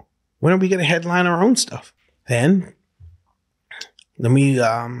people? When are we going to headline our own stuff? Then we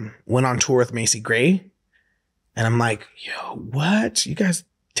went on tour with Macy Gray. And I'm like, yo, what? You guys,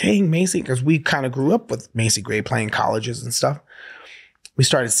 dang, Macy? Because we kind of grew up with Macy Gray playing colleges and stuff. We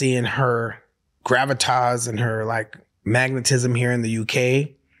started seeing her gravitas and her like magnetism here in the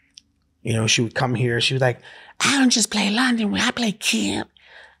UK. She would come here. She was like, I don't just play London. I play Kent.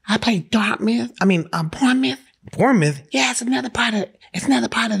 I play Dartmouth. Bournemouth. Bournemouth? Yeah, it's another part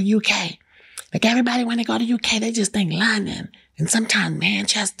of the UK. Like everybody, when they go to UK, they just think London and sometimes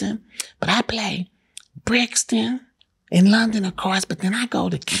Manchester. But I play Brixton in London, of course. But then I go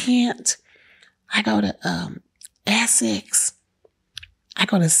to Kent. I go to Essex. I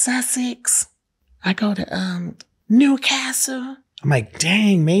go to Sussex. I go to Newcastle. I'm like,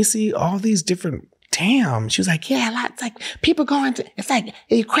 dang, Macy, all these different, damn. She was like, yeah, lots like people going to, it's like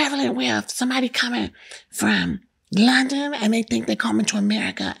the equivalent with somebody coming from London and they think they're coming to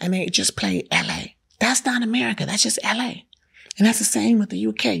America and they just play LA. That's not America. That's just LA. And that's the same with the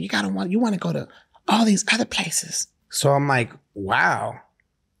UK. You want to go to all these other places. So I'm like, wow.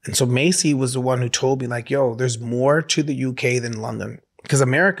 And so Macy was the one who told me like, yo, there's more to the UK than London. Because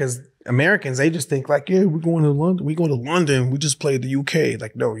Americans, they just think like, yeah, we're going to London. We go to London. We just play the UK.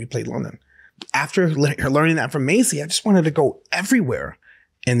 Like, no, you played London. After learning that from Macy, I just wanted to go everywhere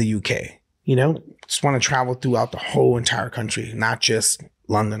in the UK. Just want to travel throughout the whole entire country, not just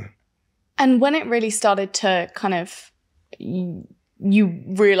London. And when it really started to kind of, you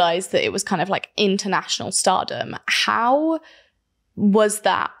realized that it was kind of like international stardom, how was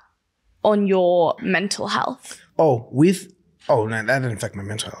that on your mental health? Oh, no, that didn't affect my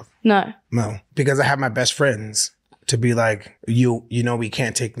mental health. No, because I have my best friends to be like, we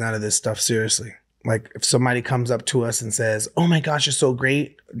can't take none of this stuff seriously. Like if somebody comes up to us and says, oh my gosh, you're so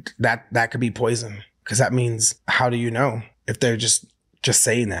great, that could be poison. Because that means, how do you know if they're just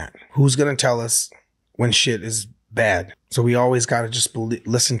saying that? Who's going to tell us when shit is bad? So we always got to just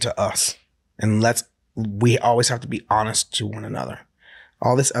listen to us, and we always have to be honest to one another.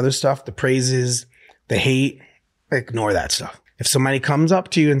 All this other stuff, the praises, the hate, Ignore that stuff. If somebody comes up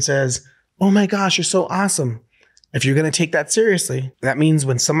to you and says, oh my gosh, you're so awesome. If you're going to take that seriously, that means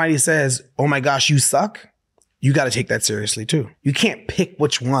when somebody says, oh my gosh, you suck, you got to take that seriously too. You can't pick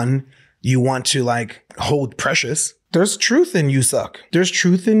which one you want to like hold precious. There's truth in you suck. There's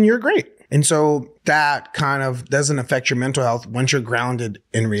truth in you're great. And so that kind of doesn't affect your mental health once you're grounded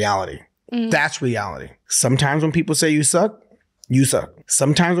in reality. That's reality. Sometimes when people say you suck, you suck.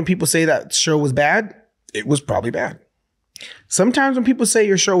 Sometimes when people say that show was bad, it was probably bad. Sometimes when people say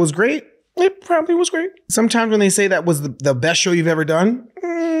your show was great, it probably was great. Sometimes when they say that was the best show you've ever done,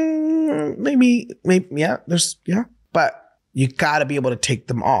 maybe, yeah, but you got to be able to take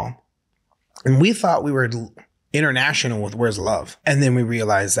them all. And we thought we were international with Where's Love. And then we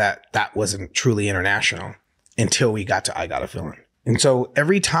realized that that wasn't truly international until we got to I Got a Feeling. And so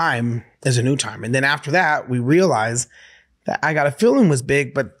every time is a new time. And then after that, we realized that I Got a Feeling was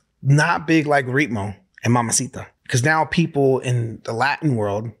big, but not big like Ritmo and Mamacita. Because now people in the Latin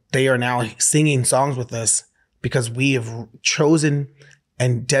world, they are now singing songs with us because we have chosen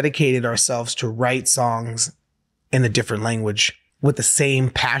and dedicated ourselves to write songs in a different language with the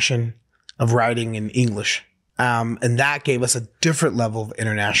same passion of writing in English. And that gave us a different level of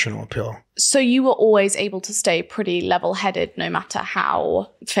international appeal. So you were always able to stay pretty level-headed no matter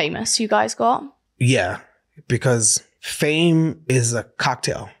how famous you guys got? Yeah, because fame is a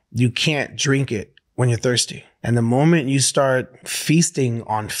cocktail. You can't drink it when you're thirsty. And the moment you start feasting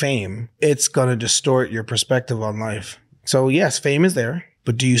on fame, it's going to distort your perspective on life. So yes, fame is there.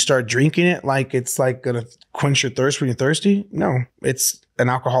 But do you start drinking it like it's like going to quench your thirst when you're thirsty? No, it's an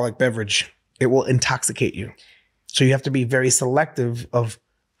alcoholic beverage. It will intoxicate you. So you have to be very selective of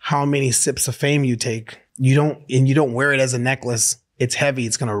how many sips of fame you take. You don't wear it as a necklace. It's heavy.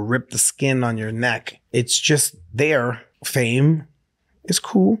 It's going to rip the skin on your neck. It's just there. Fame is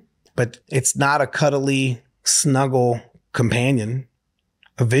cool, but it's not a cuddly, snuggle companion.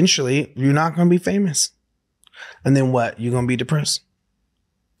 Eventually, you're not going to be famous. And then what? You're going to be depressed.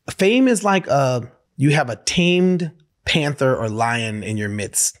 Fame is like you have a tamed panther or lion in your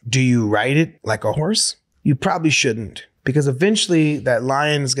midst. Do you ride it like a horse? You probably shouldn't, because eventually that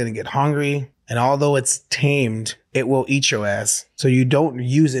lion is going to get hungry. And although it's tamed, it will eat your ass. So you don't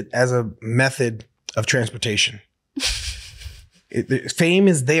use it as a method of transportation. Fame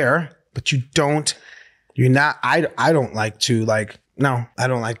is there, but I don't like to no, I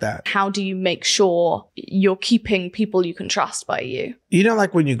don't like that. How do you make sure you're keeping people you can trust by you? You know,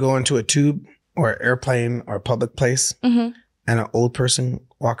 like when you go into a tube or an airplane or a public place and an old person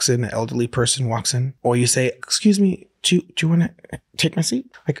walks in, an elderly person walks in, or you say, excuse me, do you want to take my seat?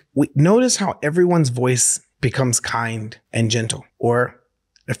 Like, notice how everyone's voice becomes kind and gentle. Or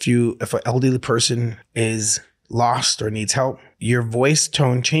if an elderly person is lost or needs help, your voice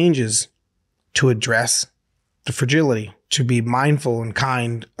tone changes to address the fragility, to be mindful and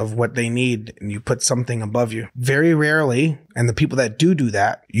kind of what they need, and you put something above you. Very rarely, and the people that do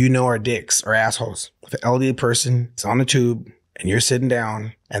that, are dicks or assholes. If an elderly person is on a tube and you're sitting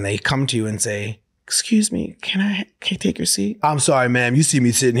down and they come to you and say, excuse me, can I take your seat? I'm sorry, ma'am, you see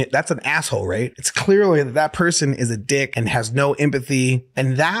me sitting here. That's an asshole, right? It's clearly that person is a dick and has no empathy.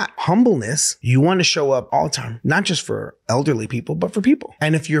 And that humbleness, you want to show up all the time, not just for elderly people, but for people.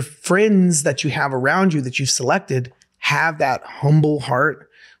 And if your friends that you have around you that you've selected have that humble heart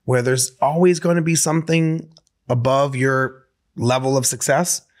where there's always going to be something above your level of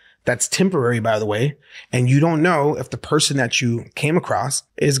success, that's temporary, by the way. And you don't know if the person that you came across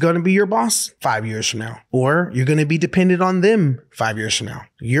is going to be your boss 5 years from now, or you're going to be dependent on them 5 years from now.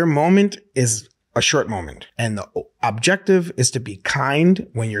 Your moment is a short moment. And the objective is to be kind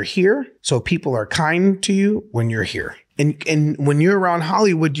when you're here. So people are kind to you when you're here. And when you're around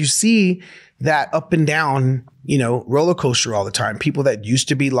Hollywood, you see that up and down, roller coaster all the time. People that used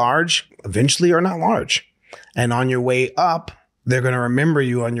to be large eventually are not large. And on your way up, they're going to remember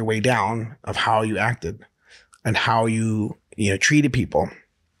you on your way down of how you acted and how you treated people.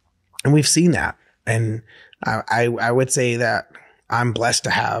 And we've seen that. And I would say that I'm blessed to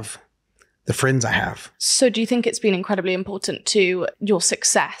have the friends I have. So do you think it's been incredibly important to your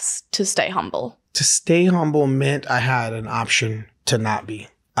success to stay humble? To stay humble meant I had an option to not be.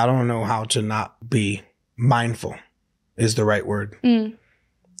 I don't know how to not be. Mindful is the right word.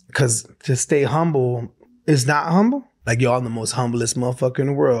 Because to stay humble is not humble. Like, yo, I'm the most humblest motherfucker in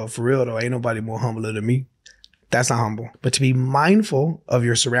the world. For real, though, ain't nobody more humbler than me. That's not humble. But to be mindful of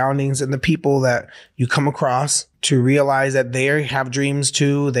your surroundings and the people that you come across, to realize that they have dreams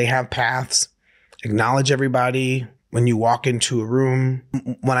too. They have paths. Acknowledge everybody. when you walk into a room,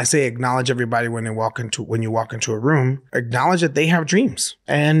 when I say acknowledge everybody when you walk into a room, acknowledge that they have dreams,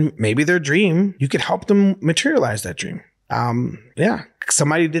 and maybe their dream, you could help them materialize that dream. Yeah,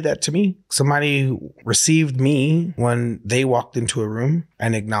 somebody did that to me. Somebody received me when they walked into a room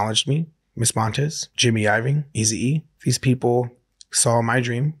and acknowledged me. Miss Montes, Jimmy Iving, Eazy-E. These people saw my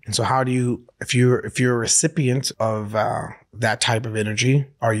dream. And so how do you, if you're a recipient of that type of energy,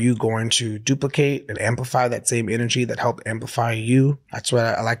 are you going to duplicate and amplify that same energy that helped amplify you? That's what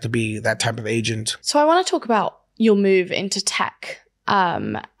I like to be, that type of agent. So I want to talk about your move into tech.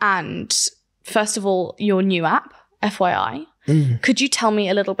 And first of all, your new app, FYI. Could you tell me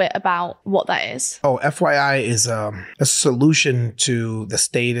a little bit about what that is? Oh, FYI is a solution to the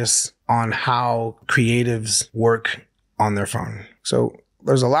status on how creatives work on their phone. So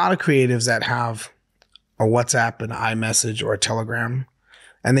there's a lot of creatives that have a WhatsApp, an iMessage, or a Telegram,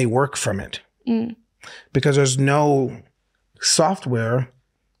 and they work from it because there's no software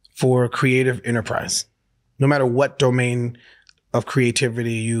for creative enterprise, no matter what domain of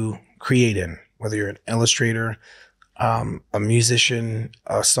creativity you create in, whether you're an illustrator, a musician,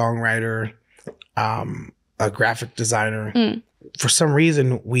 a songwriter, a graphic designer. For some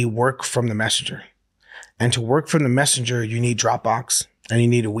reason, we work from the messenger. And to work from the messenger, you need Dropbox and you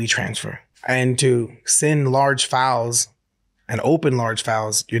need a WeTransfer. And to send large files and open large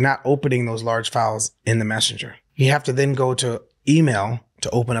files, you're not opening those large files in the messenger. You have to then go to email to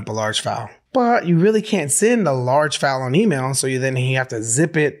open up a large file. But you really can't send a large file on email, so you have to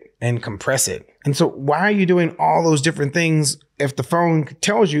zip it and compress it. And so why are you doing all those different things if the phone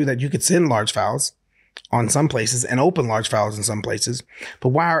tells you that you could send large files on some places and open large files in some places, but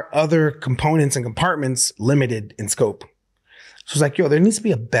why are other components and compartments limited in scope? So it's like, there needs to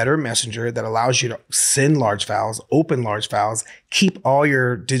be a better messenger that allows you to send large files, open large files, keep all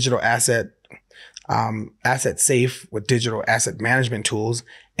your digital asset safe with digital asset management tools,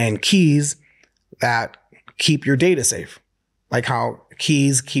 and keys that keep your data safe. Like how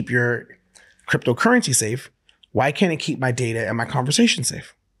keys keep your cryptocurrency safe. Why can't it keep my data and my conversation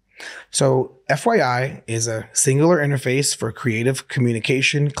safe? So FYI is a singular interface for creative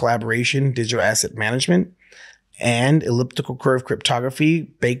communication, collaboration, digital asset management, and elliptical curve cryptography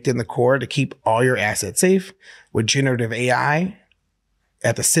baked in the core to keep all your assets safe, with generative AI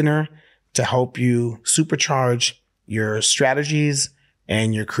at the center to help you supercharge your strategies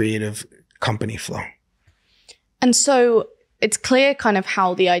and your creative company flow. And so it's clear kind of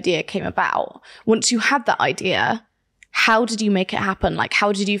how the idea came about. Once you had that idea, how did you make it happen? Like,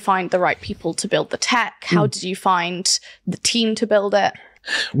 how did you find the right people to build the tech? How did you find the team to build it?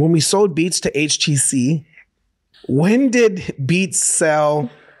 When we sold Beats to HTC, when did Beats sell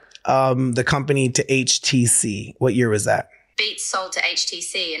the company to HTC? What year was that? Beats sold to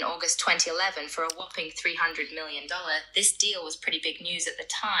HTC in August 2011 for a whopping $300 million. This deal was pretty big news at the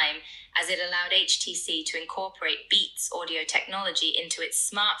time, as it allowed HTC to incorporate Beats audio technology into its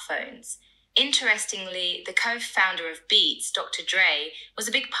smartphones. Interestingly, the co-founder of Beats, Dr. Dre, was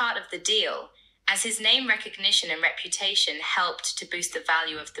a big part of the deal, as his name recognition and reputation helped to boost the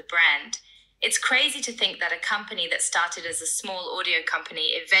value of the brand. It's crazy to think that a company that started as a small audio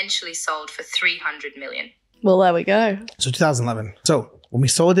company eventually sold for $300 million. Well, there we go. So 2011. So when we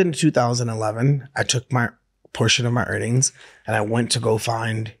sold it in 2011, I took my portion of my earnings and I went to go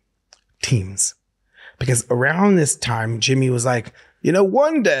find teams. Because around this time, Jimmy was like,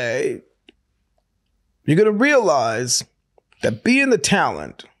 one day you're going to realize that being the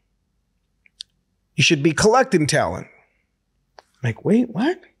talent, you should be collecting talent. I'm like, wait,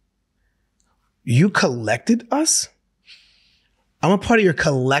 what? You collected us? I'm a part of your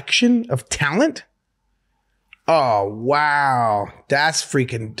collection of talent? Oh, wow. That's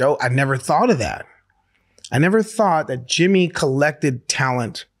freaking dope. I never thought of that. I never thought that Jimmy collected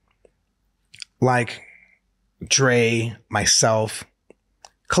talent like Dre, myself.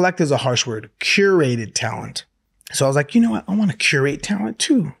 Collect is a harsh word. Curated talent. So I was like, you know what? I want to curate talent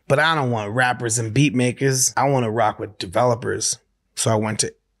too. But I don't want rappers and beat makers. I want to rock with developers. So I went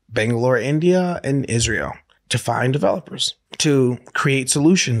to Bangalore, India, and Israel to find developers to create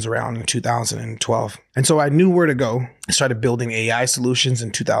solutions around in 2012. And so I knew where to go. I started building AI solutions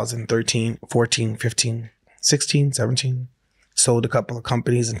in 2013, 14, 15, 16, 17. Sold a couple of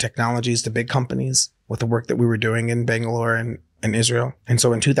companies and technologies to big companies with the work that we were doing in Bangalore and Israel. And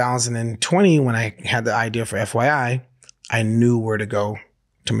so in 2020, when I had the idea for FYI, I knew where to go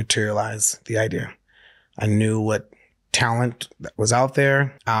to materialize the idea. I knew what talent that was out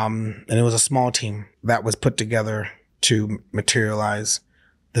there. And it was a small team that was put together to materialize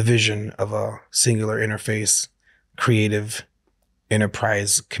the vision of a singular interface, creative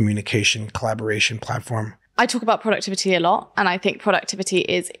enterprise communication collaboration platform I talk about productivity a lot, and I think productivity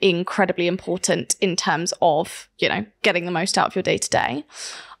is incredibly important in terms of, getting the most out of your day to day.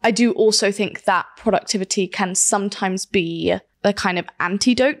 I do also think that productivity can sometimes be a kind of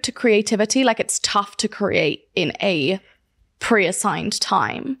antidote to creativity. Like, it's tough to create in a pre-assigned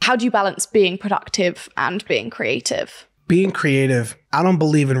time. How do you balance being productive and being creative? Being creative, I don't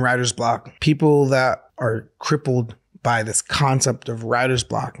believe in writer's block. People that are crippled by this concept of writer's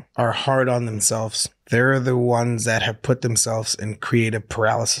block are hard on themselves. They're the ones that have put themselves in creative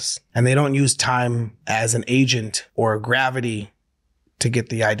paralysis, and they don't use time as an agent or gravity to get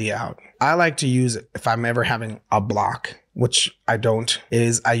the idea out. I like to use, if I'm ever having a block, which I don't,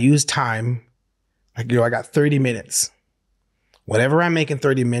 is I use time. Like, I got 30 minutes. Whatever I make in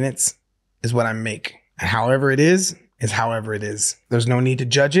 30 minutes is what I make. And however it is however it is. There's no need to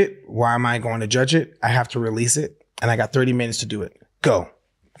judge it. Why am I going to judge it? I have to release it. And I got 30 minutes to do it. Go.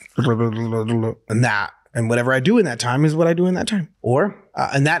 And whatever I do in that time is what I do in that time. Or,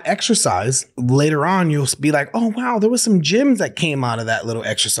 and that exercise, later on, you'll be like, oh, wow, there was some gems that came out of that little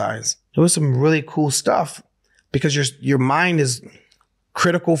exercise. There was some really cool stuff, because your mind is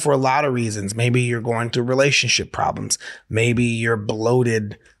critical for a lot of reasons. Maybe you're going through relationship problems. Maybe you're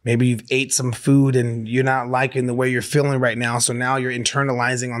bloated. Maybe you've ate some food and you're not liking the way you're feeling right now. So now you're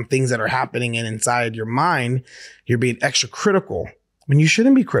internalizing on things that are happening inside your mind. You're being extra critical when you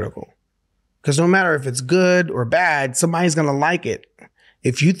shouldn't be critical. Because no matter if it's good or bad, somebody's going to like it.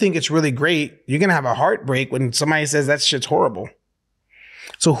 If you think it's really great, you're going to have a heartbreak when somebody says that shit's horrible.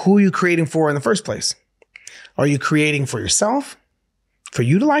 So who are you creating for in the first place? Are you creating for yourself, for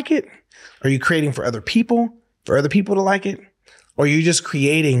you to like it? Are you creating for other people to like it? Or are you just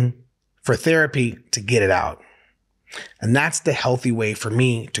creating for therapy to get it out? And that's the healthy way for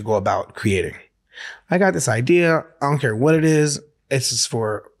me to go about creating. I got this idea. I don't care what it is. It's just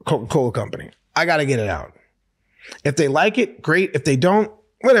for Coca-Cola Company. I got to get it out. If they like it, great. If they don't,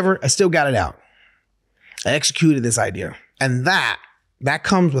 whatever, I still got it out. I executed this idea. And that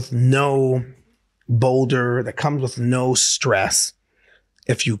comes with no boulder, that comes with no stress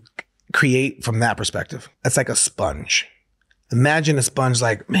if you create from that perspective. It's like a sponge. Imagine a sponge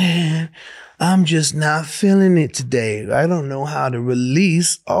like, man, I'm just not feeling it today. I don't know how to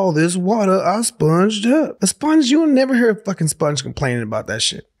release all this water I sponged up. A sponge, you'll never hear a fucking sponge complaining about that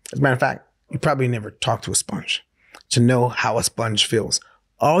shit. As a matter of fact, you probably never talked to a sponge to know how a sponge feels.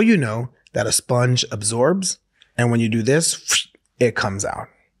 All you know that a sponge absorbs, and when you do this, it comes out.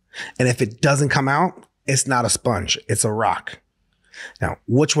 And if it doesn't come out, it's not a sponge, it's a rock. Now,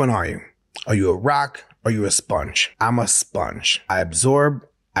 which one are you? Are you a rock? Are you a sponge? I'm a sponge. I absorb,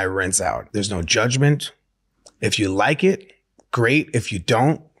 I rinse out. There's no judgment. If you like it, great. If you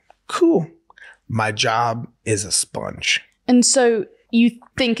don't, cool. My job is a sponge. And so you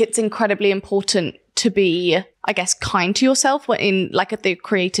think it's incredibly important to be, I guess, kind to yourself in like at the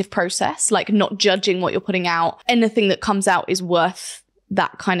creative process, like not judging what you're putting out. Anything that comes out is worth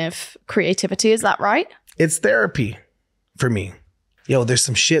that kind of creativity. Is that right? It's therapy for me. Yo, there's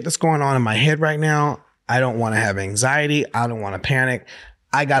some shit that's going on in my head right now. I don't want to have anxiety. I don't want to panic.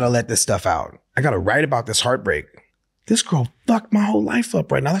 I got to let this stuff out. I got to write about this heartbreak. This girl fucked my whole life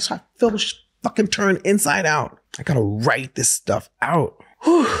up right now. That's how I feel. She's fucking turned inside out. I got to write this stuff out.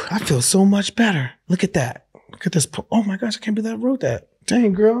 Whew, I feel so much better. Look at that. Look at this. Oh my gosh, I can't believe I wrote that.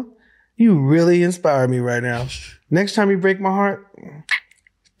 Dang, girl. You really inspire me right now. Next time you break my heart,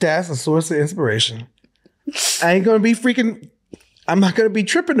 that's a source of inspiration. I ain't going to be I'm not going to be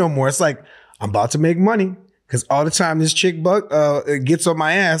tripping no more. It's like, I'm about to make money, because all the time this chick gets on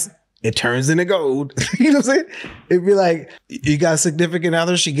my ass, it turns into gold. You know what I'm saying? It'd be like, you got a significant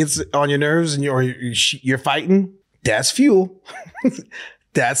other, she gets on your nerves and you're fighting. That's fuel.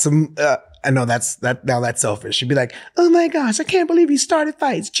 That's some, I know that's selfish. She'd be like, oh my gosh, I can't believe you started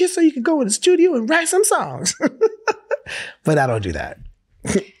fights just so you could go in the studio and write some songs. But I don't do that.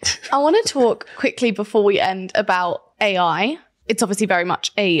 I want to talk quickly before we end about AI. It's obviously very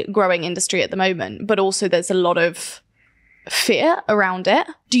much a growing industry at the moment, but also there's a lot of fear around it.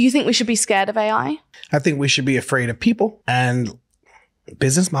 Do you think we should be scared of AI? I think we should be afraid of people and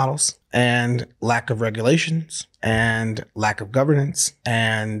business models and lack of regulations and lack of governance.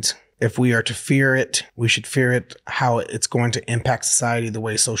 And if we are to fear it, we should fear it how it's going to impact society the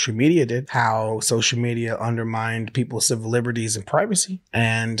way social media did, how social media undermined people's civil liberties and privacy,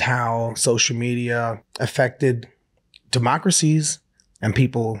 and how social media affected democracies and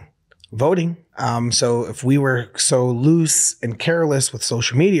people voting. So if we were so loose and careless with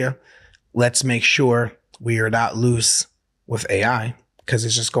social media, let's make sure we are not loose with AI, because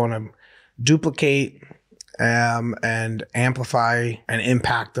it's just going to duplicate and amplify and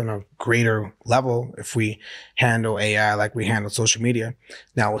impact on a greater level if we handle AI like we handle social media.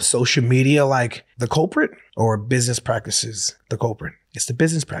 Now, is social media like the culprit or business practices the culprit? It's the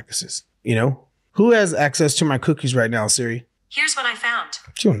business practices. You know, who has access to my cookies right now, Siri? Here's what I found.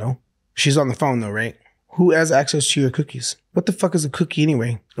 She don't know. She's on the phone though, right? Who has access to your cookies? What the fuck is a cookie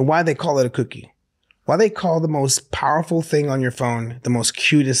anyway? And why they call it a cookie? Why they call the most powerful thing on your phone the most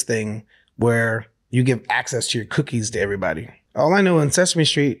cutest thing where you give access to your cookies to everybody? All I know in Sesame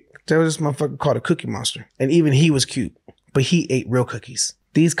Street, there was this motherfucker called a Cookie Monster. And even he was cute, but he ate real cookies.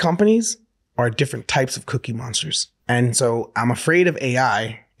 These companies are different types of cookie monsters. And so I'm afraid of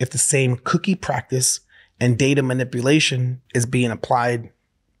AI if the same cookie practice and data manipulation is being applied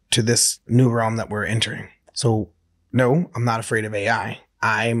to this new realm that we're entering. So no, I'm not afraid of AI.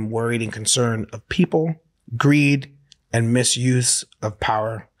 I'm worried and concerned of people, greed, and misuse of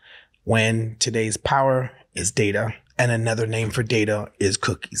power when today's power is data and another name for data is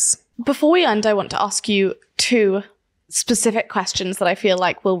cookies. Before we end, I want to ask you 2 specific questions that I feel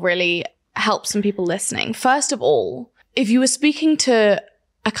like will really help some people listening. First of all, if you were speaking to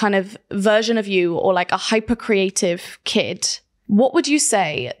a kind of version of you or like a hyper creative kid, what would you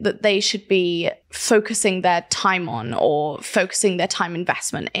say that they should be focusing their time on or focusing their time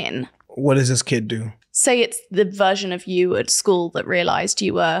investment in? What does this kid do? Say it's the version of you at school that realized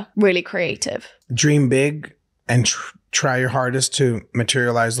you were really creative. Dream big and try your hardest to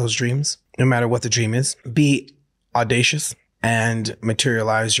materialize those dreams, no matter what the dream is. Be audacious and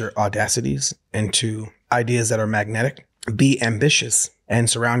materialize your audacities into ideas that are magnetic. Be ambitious and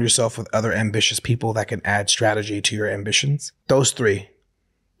surround yourself with other ambitious people that can add strategy to your ambitions. Those 3.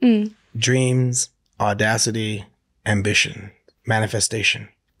 Dreams, audacity, ambition, manifestation.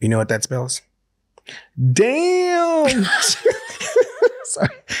 You know what that spells? Damn! Sorry.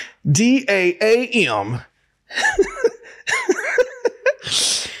 DAAM.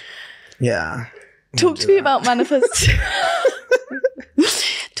 Yeah. Talk to me about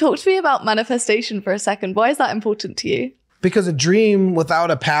Talk to me about manifestation for a second. Why is that important to you? Because a dream without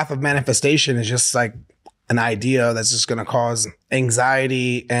a path of manifestation is just like an idea that's just going to cause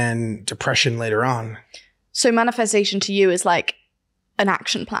anxiety and depression later on. So manifestation to you is like an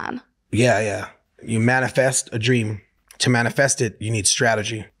action plan. Yeah. You manifest a dream. To manifest it, you need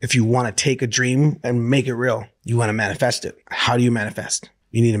strategy. If you want to take a dream and make it real, you want to manifest it. How do you manifest?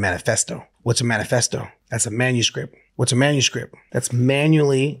 You need a manifesto. What's a manifesto? That's a manuscript. What's a manuscript? That's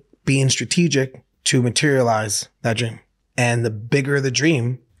manually being strategic to materialize that dream. And the bigger the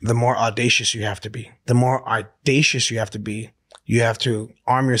dream, the more audacious you have to be. The more audacious you have to be, you have to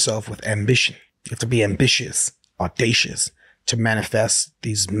arm yourself with ambition. You have to be ambitious, audacious to manifest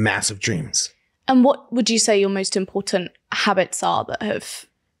these massive dreams. And what would you say your most important habits are that have,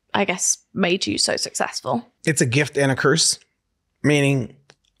 I guess, made you so successful? It's a gift and a curse, meaning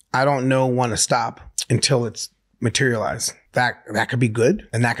I don't know when to stop until it's materialized. That could be good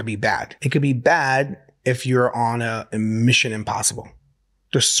and that could be bad. It could be bad if you're on a mission impossible.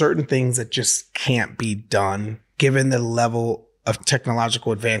 There's certain things that just can't be done given the level of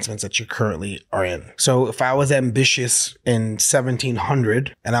technological advancements that you currently are in. So if I was ambitious in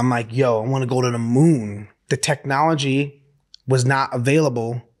 1700 and I'm like, yo, I want to go to the moon, the technology was not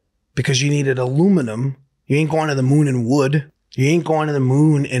available because you needed aluminum. You ain't going to the moon in wood. You ain't going to the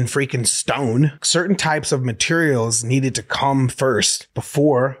moon in freaking stone. Certain types of materials needed to come first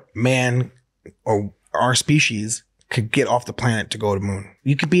before man or our species could get off the planet to go to the moon.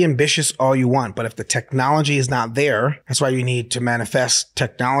 You could be ambitious all you want, but if the technology is not there, that's why you need to manifest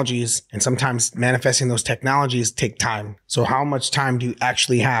technologies. And sometimes manifesting those technologies take time. So how much time do you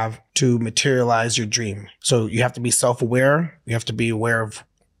actually have to materialize your dream? So you have to be self-aware. You have to be aware of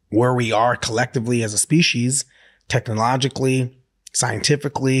where we are collectively as a species, technologically,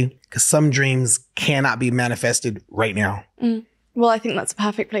 scientifically, because some dreams cannot be manifested right now. Well, I think that's a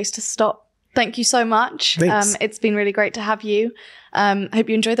perfect place to stop. Thank you so much. Thanks. It's been really great to have you. Hope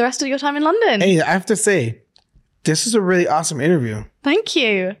you enjoy the rest of your time in London. Hey, I have to say, this is a really awesome interview. Thank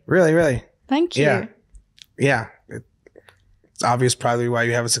you. Really, really. Thank you. Yeah. It's obvious probably why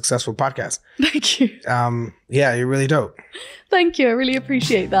you have a successful podcast. Thank you. Yeah, you're really dope. Thank you. I really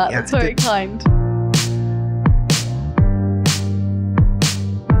appreciate that. Yeah, That's very kind.